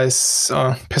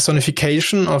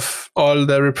personification of all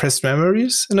the repressed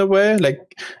memories in a way. Like,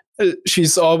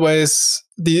 she's always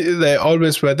they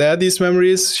always were there, these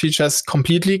memories. She just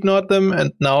completely ignored them,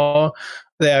 and now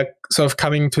they are sort of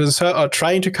coming to the or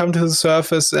trying to come to the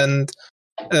surface, and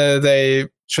they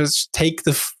just take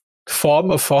the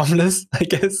form of Formless, I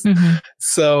guess.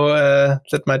 So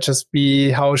that might just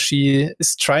be how she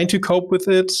is trying to cope with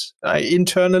it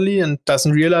internally and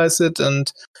doesn't realize it,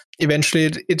 and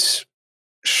eventually it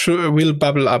will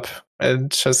bubble up, and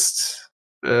just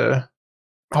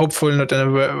hopefully not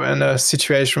in a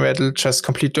situation where it'll just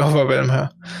completely overwhelm her.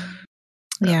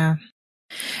 Yeah.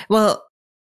 Well,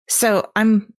 So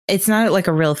it's not like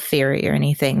a real theory or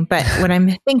anything, but what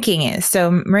I'm thinking is, so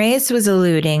Mraize was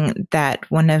alluding that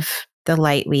one of the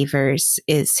Lightweavers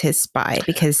is his spy,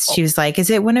 because she was like, is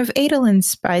it one of Adolin's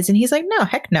spies? And he's like, no,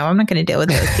 heck no, I'm not going to deal with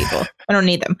those people. I don't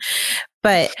need them.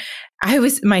 But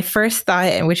my first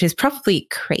thought, which is probably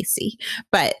crazy,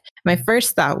 but my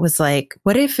first thought was like,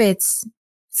 what if it's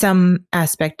some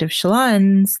aspect of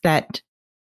Shallan's that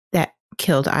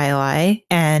killed Ialai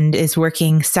and is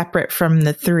working separate from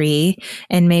the three,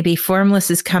 and maybe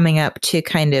Formless is coming up to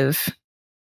kind of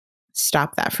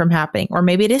stop that from happening, or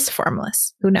maybe it is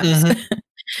Formless. Who knows?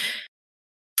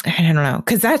 Mm-hmm. I don't know,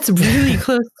 because that's really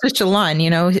close to Shallan,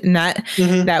 and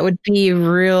that would be a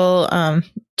real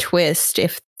twist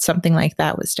if something like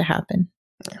that was to happen.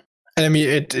 And I mean,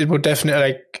 it would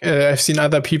definitely, I've seen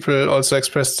other people also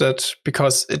express that,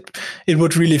 because it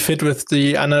would really fit with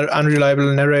the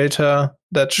unreliable narrator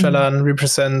that Shallan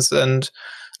represents, and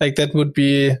like that would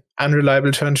be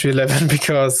unreliable turn to 11,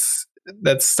 because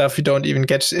that's stuff you don't even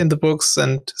get in the books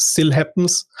and still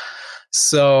happens.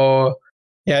 So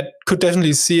yeah, I could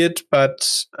definitely see it,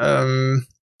 but I'm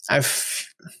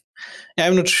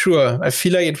not sure. I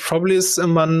feel like it probably is a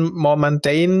more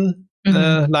mundane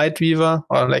Lightweaver,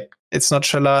 or like it's not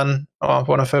Shallan or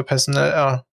one of her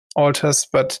personal alters,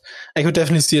 but I could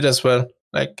definitely see it as well.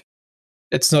 Like,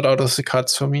 it's not out of the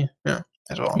cards for me,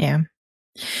 at all. Yeah.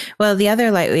 Well, the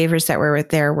other Lightweavers that were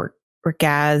there were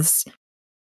Gaz,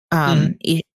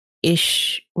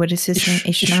 Ish. What is his name?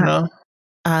 Ishna.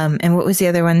 And what was the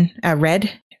other one? Red.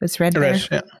 It was Red. Red.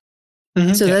 Yeah.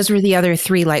 Mm-hmm, so those were the other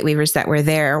 3 Lightweavers that were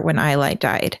there when Ialai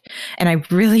died, and I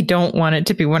really don't want it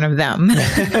to be one of them.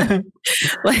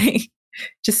 Like,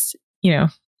 just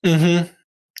Mm-hmm.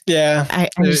 Yeah. I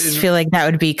just feel like that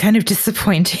would be kind of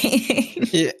disappointing.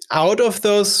 Yeah, out of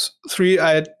those 3,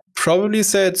 I'd probably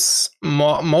say it's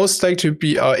most likely to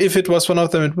be, or if it was one of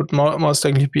them, it would most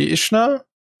likely be Ishna,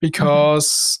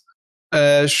 because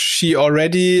she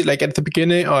already, like at the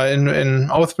beginning or in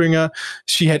Oathbringer,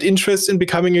 she had interest in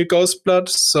becoming a Ghostblood,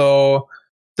 so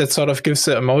that sort of gives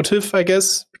her a motive, I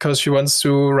guess, because she wants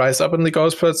to rise up in the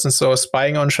Ghostbloods, and so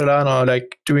spying on Shallan, or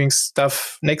like doing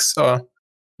stuff next, or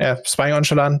spying on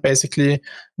Shallan basically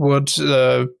would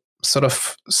sort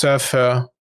of serve her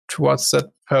towards that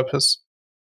purpose.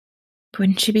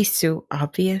 Wouldn't she be so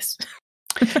obvious?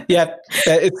 Yeah,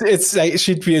 it's like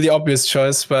she'd be the obvious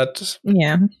choice, but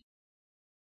yeah,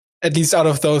 at least out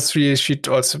of those 3, she'd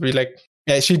also be like,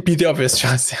 she'd be the obvious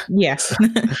choice. Yes.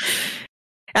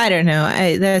 I don't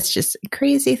know. That's just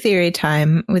crazy theory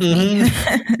time with me.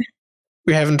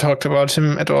 We haven't talked about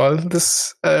him at all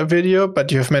this video,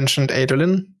 but you have mentioned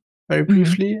Adolin very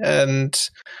briefly, and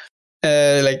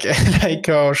like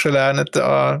how Shallan at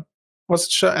the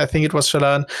I think it was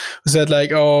Shallan who said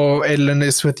like, oh, Adolin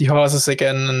is with the horses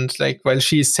again, and like while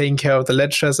she's taking care of the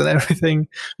ledgers and everything,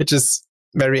 which is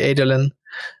very Adolin.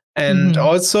 And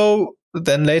also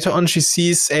then later on she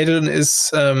sees Adolin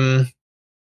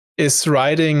is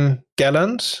riding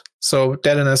Gallant, so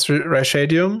Daliner's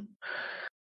Rashadium.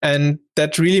 And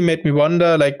that really made me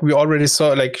wonder, like we already saw,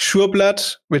 like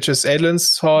Sureblood, which is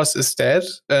Adolin's horse, is dead,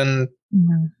 and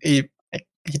he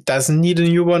doesn't need a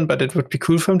new one, but it would be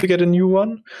cool for him to get a new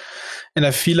one. And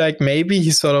I feel like maybe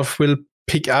he sort of will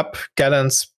pick up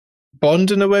Gallant's bond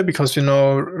in a way, because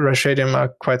Rashadium are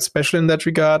quite special in that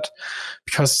regard,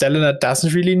 because Daliner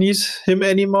doesn't really need him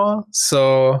anymore.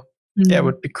 So it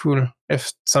would be cool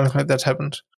if something like that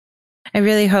happened. I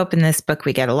really hope in this book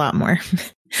we get a lot more.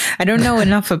 I don't know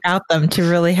enough about them to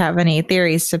really have any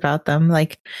theories about them.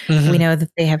 Like we know that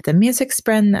they have the music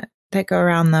spren that go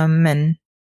around them, and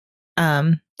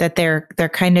that they're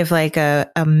kind of like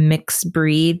a mixed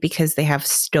breed because they have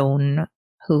stone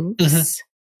hooves,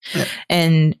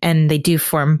 and they do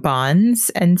form bonds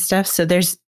and stuff. So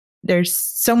there's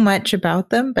so much about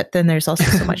them, but then there's also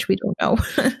so much we don't know.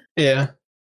 Yeah,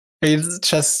 it's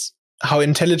just how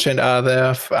intelligent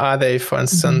are they, for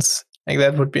instance. Like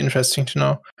that would be interesting to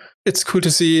know. It's cool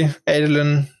to see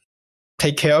Adolin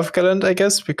take care of Gallant, I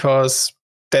guess, because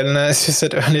Daliner, as you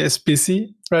said earlier, is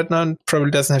busy right now and probably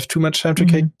doesn't have too much time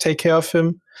to take care of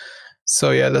him.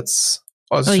 So yeah, that's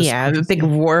also the big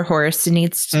war horse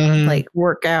needs to like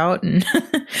work out and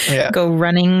go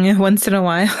running once in a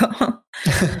while.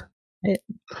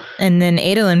 And then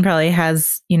Adolin probably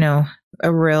has,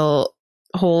 a real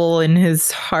hole in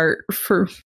his heart for,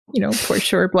 poor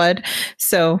Sureblood.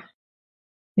 So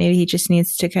maybe he just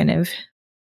needs to kind of,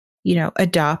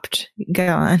 adopt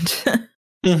Gallant.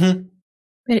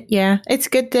 But yeah, it's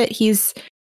good that he's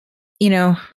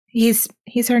our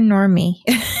normie.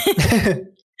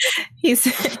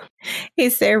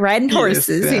 he's there riding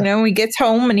horses, he gets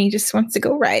home and he just wants to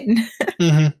go riding.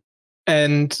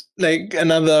 And like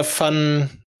another fun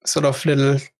sort of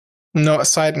little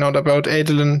side note about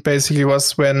Adolin basically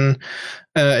was when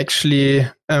actually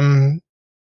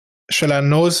Shallan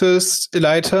noticed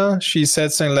Elaita. She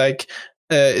said something like,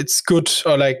 "It's good,"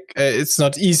 or like, "It's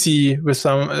not easy with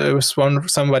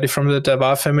somebody from the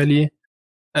Davar family,"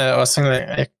 or something like.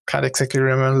 I can't exactly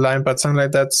remember the line, but something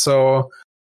like that. So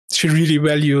she really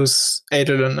values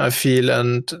Adolin, I feel,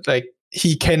 and like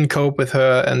he can cope with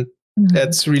her, and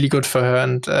that's really good for her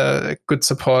and good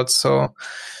support. So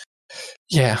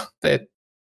yeah, they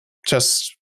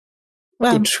just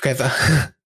good together.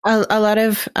 a lot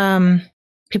of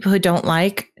people who don't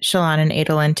like Shallan and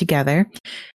Adolin together,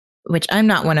 which I'm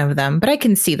not one of them, but I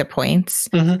can see the points.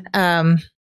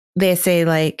 They say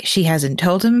like she hasn't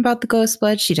told him about the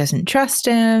Ghostblood, she doesn't trust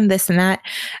him, this and that.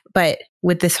 But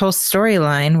with this whole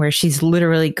storyline where she's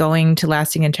literally going to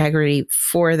Lasting Integrity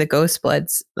for the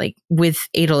Ghostbloods, like with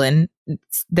Adolin,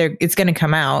 it's going to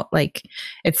come out. Like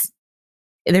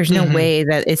there's no way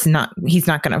that he's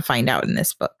not going to find out in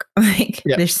this book. Like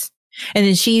there's, and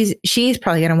then she's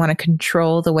probably going to want to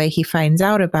control the way he finds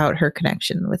out about her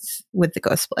connection with the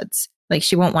Ghostbloods. Like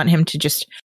she won't want him to just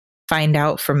find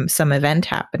out from some event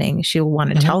happening. She'll want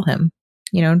to tell him,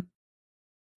 you know?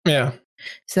 Yeah.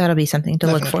 So that'll be something to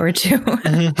look forward to.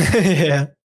 Yeah.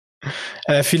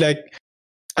 And I feel like,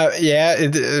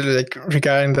 like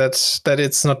regarding that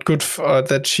it's not good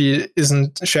that she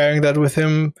isn't sharing that with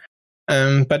him.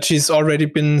 But she's already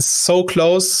been so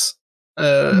close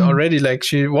already. Like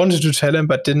she wanted to tell him,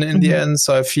 but didn't in the end.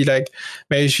 So I feel like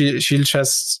maybe she'll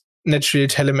just naturally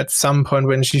tell him at some point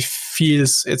when she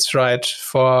feels it's right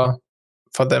for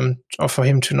them or for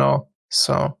him to know.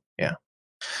 So yeah.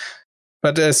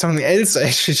 But something else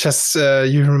actually just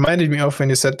you reminded me of when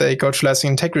you said they go to Lasting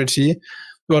Integrity.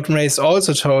 What Reyes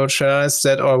also told Shallan is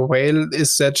that, or Whale,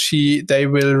 is that they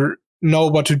will know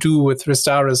what to do with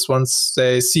Restaris once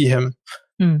they see him.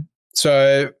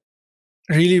 So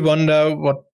I really wonder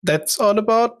what that's all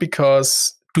about,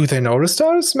 because do they know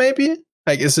Restaris maybe?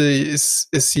 Like is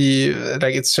he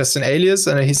like it's just an alias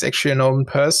and he's actually a known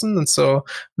person, and so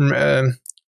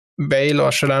Vale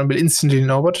or Shallan will instantly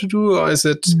know what to do, or is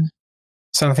it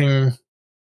something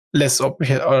less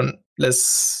obvious or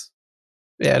less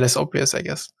obvious, I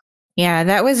guess. Yeah,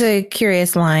 that was a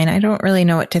curious line. I don't really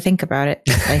know what to think about it.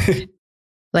 Like,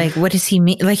 like what does he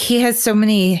mean? Like he has so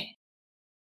many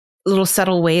little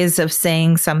subtle ways of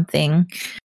saying something,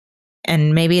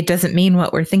 and maybe it doesn't mean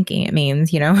what we're thinking it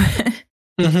means, you know?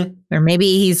 Or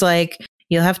maybe he's like,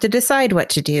 you'll have to decide what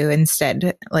to do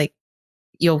instead. Like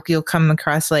you'll come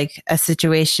across like a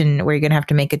situation where you're gonna have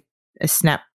to make a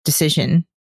snap decision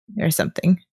or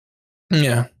something.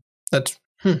 Yeah, that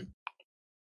could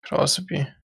also be.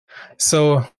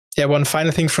 So yeah, one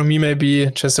final thing from me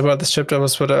maybe just about this chapter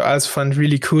was what I also found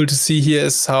really cool to see here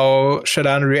is how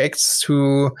Shallan reacts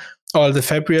to all the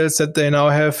Fabrials that they now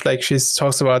have. Like she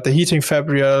talks about the Heating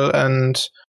Fabrial and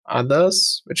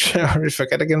others, which I already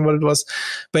forget again what it was.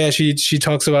 But yeah, she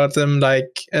talks about them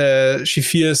like she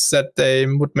fears that they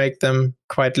would make them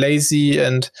quite lazy,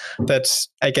 and that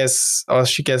I guess, or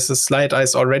she guesses, Light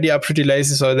Eyes already are pretty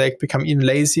lazy, so they become even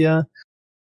lazier.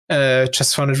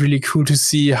 Just found it really cool to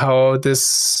see how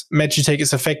this Magitech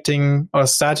is affecting or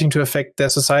starting to affect their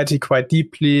society quite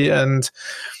deeply, and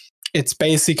it's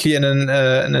basically an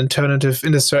alternative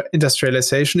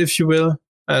industrialization, if you will.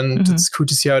 And it's cool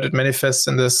to see how it manifests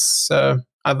in this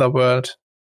other world.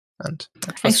 And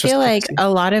I feel like a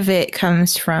lot of it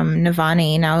comes from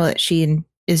Navani now that she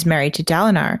is married to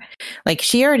Dalinar. Like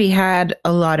she already had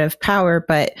a lot of power,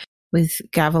 but with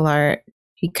Gavilar,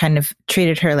 he kind of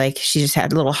treated her like she just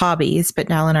had little hobbies, but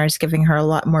Dalinar's giving her a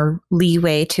lot more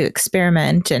leeway to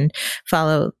experiment and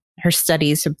follow her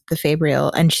studies of the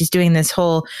Fabrial. And she's doing this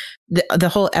whole, the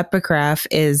whole epigraph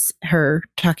is her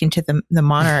talking to the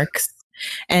monarchs.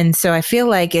 And so I feel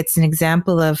like it's an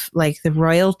example of like the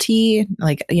royalty,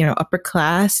 like, you know, upper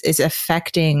class is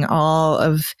affecting all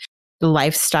of the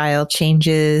lifestyle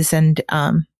changes and,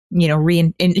 you know,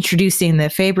 reintroducing the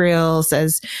Fabrials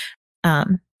as,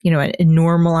 you know, a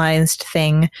normalized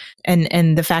thing.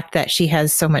 And the fact that she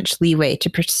has so much leeway to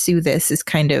pursue this is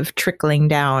kind of trickling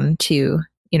down to,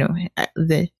 you know,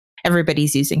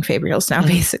 everybody's using Fabrials now,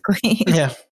 basically.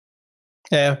 Yeah.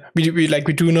 Yeah, we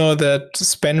do know that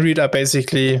Spenread are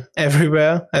basically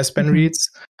everywhere as Spenreads,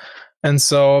 and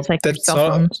so like that's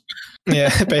all.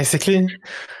 Yeah, basically,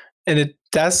 and it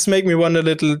does make me wonder a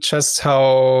little just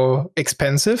how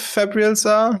expensive Fabrials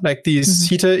are. Like these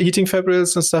heating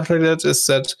Fabrials and stuff like that. Is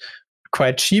that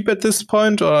quite cheap at this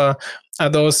point, or are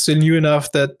those still new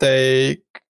enough that they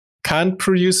can't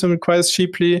produce them quite as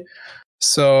cheaply?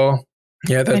 So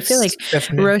Yeah, that's I feel like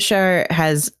definitely. Roshar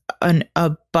has an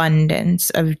abundance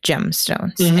of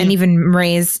gemstones, and even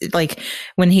Mraize, like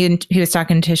when he was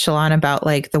talking to Shallan about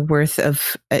like the worth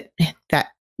of that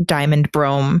diamond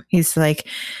brome, she's like,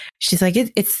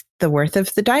 it's the worth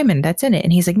of the diamond that's in it,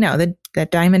 and he's like, no,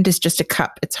 that diamond is just a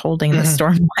cup; it's holding the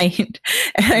Stormlight,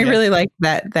 and I really like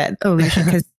that illusion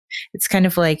because it's kind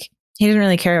of like. He doesn't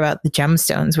really care about the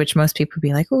gemstones, which most people would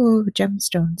be like, oh,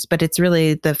 gemstones. But it's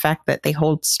really the fact that they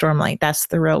hold Stormlight. That's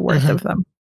the real worth of them.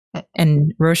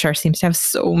 And Roshar seems to have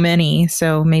so many.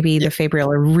 So maybe the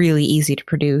Fabrial are really easy to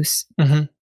produce. I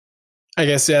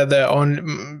guess, they're only,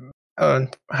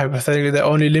 hypothetically, the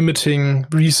only limiting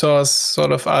resource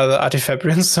sort of are the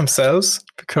Artifabrians themselves,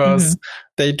 because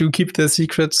they do keep their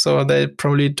secrets. So they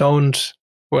probably don't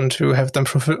want to have them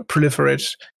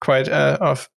proliferate quite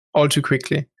all too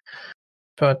quickly.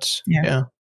 But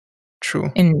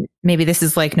true. And maybe this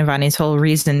is like Navani's whole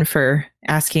reason for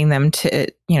asking them to,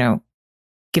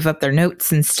 give up their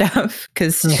notes and stuff,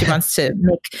 because she wants to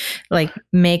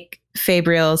make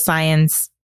Fabrial science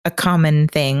a common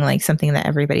thing, like something that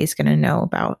everybody's going to know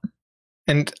about.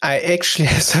 And I actually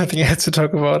have something else to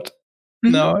talk about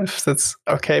now, if that's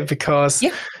okay, because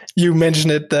you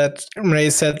mentioned it that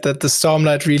Mraize said that the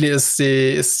Stormlight really is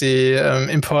the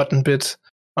important bit.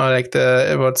 Or like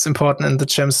what's important in the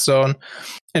gemstone.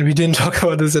 And we didn't talk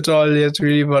about this at all yet,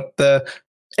 really, what the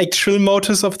actual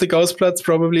motives of the Ghostbloods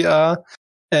probably are.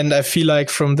 And I feel like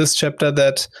from this chapter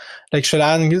that like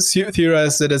Shallan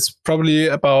theorized that it's probably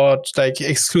about like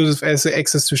exclusive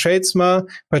access to Shadesmar,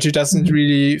 but she doesn't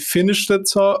really finish that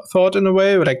thought in a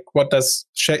way. Like, what does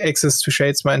access to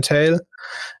Shadesmar entail?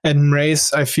 And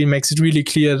Mraize, I feel, makes it really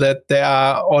clear that they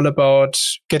are all about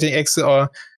getting access or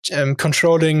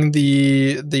controlling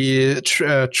the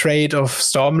trade of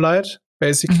Stormlight,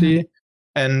 basically.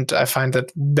 And I find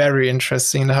that very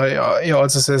interesting. How he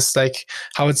also says like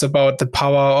how it's about the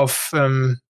power of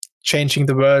changing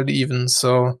the world, even.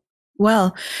 So,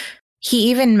 well, he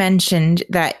even mentioned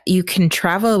that you can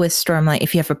travel with Stormlight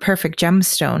if you have a perfect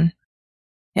gemstone.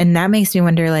 And that makes me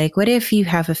wonder, like, what if you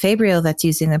have a Fabrial that's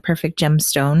using the perfect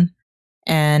gemstone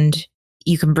and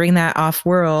you can bring that off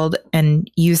world and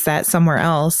use that somewhere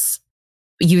else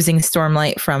using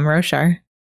Stormlight from Roshar?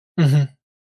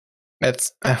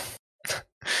 That's I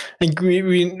think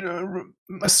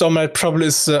Stormlight probably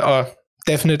is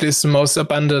definitely is the most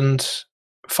abundant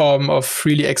form of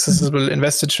really accessible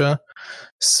investiture.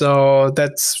 So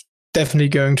that's definitely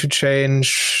going to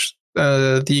change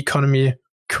the economy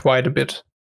quite a bit.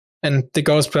 And the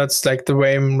Ghostbloods, like the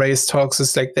way Mraize talks,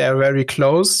 is like they're very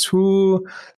close to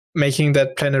making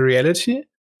that plan a reality.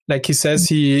 Like he says,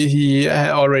 he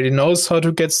already knows how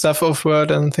to get stuff off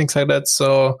world and things like that.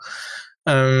 So,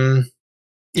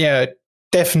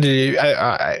 definitely,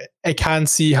 I can't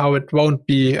see how it won't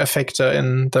be a factor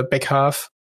in the back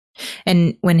half.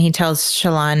 And when he tells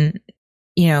Shallan,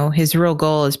 his real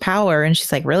goal is power, and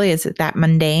she's like, really, is it that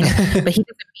mundane? But he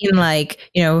doesn't mean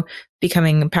like,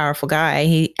 becoming a powerful guy.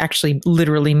 He actually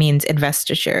literally means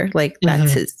investiture. Like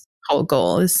that's his whole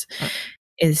goal is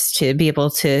to be able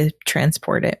to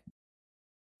transport it.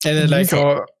 And then like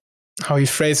how he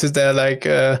phrases it there, like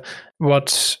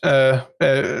what you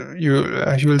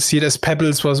will see it as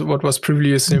pebbles was what was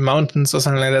previously mountains or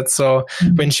something like that. So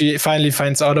when she finally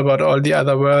finds out about all the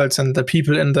other worlds and the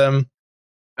people in them,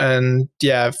 and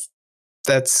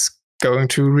that's going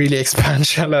to really expand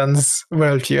Shallan's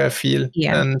worldview, I feel.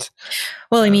 And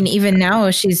well, I mean, even now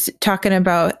she's talking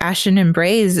about Ashen and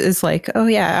Braze is like, oh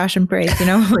yeah, Ashen Braze,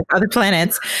 like other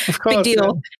planets. Of course, big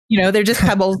deal. They're just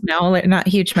pebbles now, they're not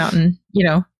huge mountain,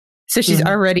 So she's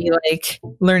already like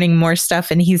learning more stuff,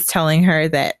 and he's telling her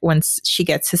that once she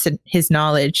gets his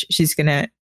knowledge, she's gonna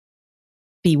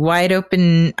be wide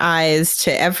open eyes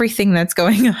to everything that's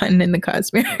going on in the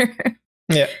Cosmere.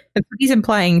 Yeah, that's what he's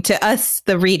implying to us,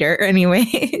 the reader,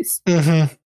 anyways. Oh,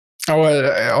 well,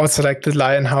 I also like the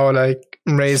line how like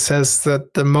Mraize says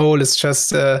that the mole is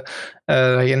just like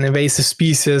an invasive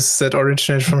species that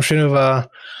originated from Shinovar.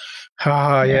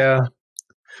 Yeah.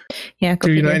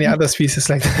 Do you know any other species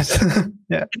like that?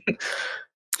 Yeah.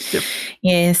 Yep.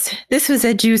 Yes, this was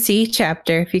a juicy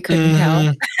chapter, if you couldn't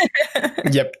tell.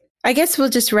 Yep. I guess we'll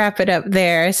just wrap it up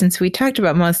there since we talked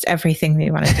about most everything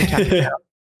we wanted to talk about.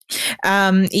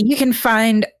 You can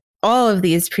find all of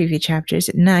these preview chapters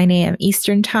at 9 a.m.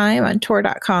 Eastern time on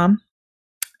Tor.com.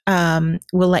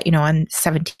 We'll let you know on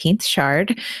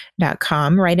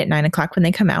 17thshard.com right at 9 o'clock when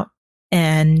they come out.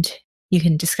 And you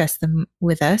can discuss them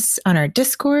with us on our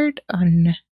Discord,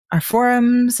 on our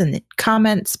forums, and the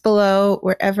comments below,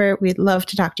 wherever. We'd love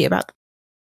to talk to you about them.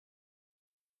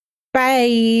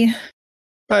 Bye.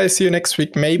 I see you next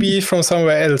week. Maybe from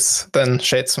somewhere else than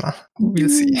Shadesmar. We'll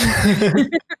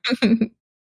see.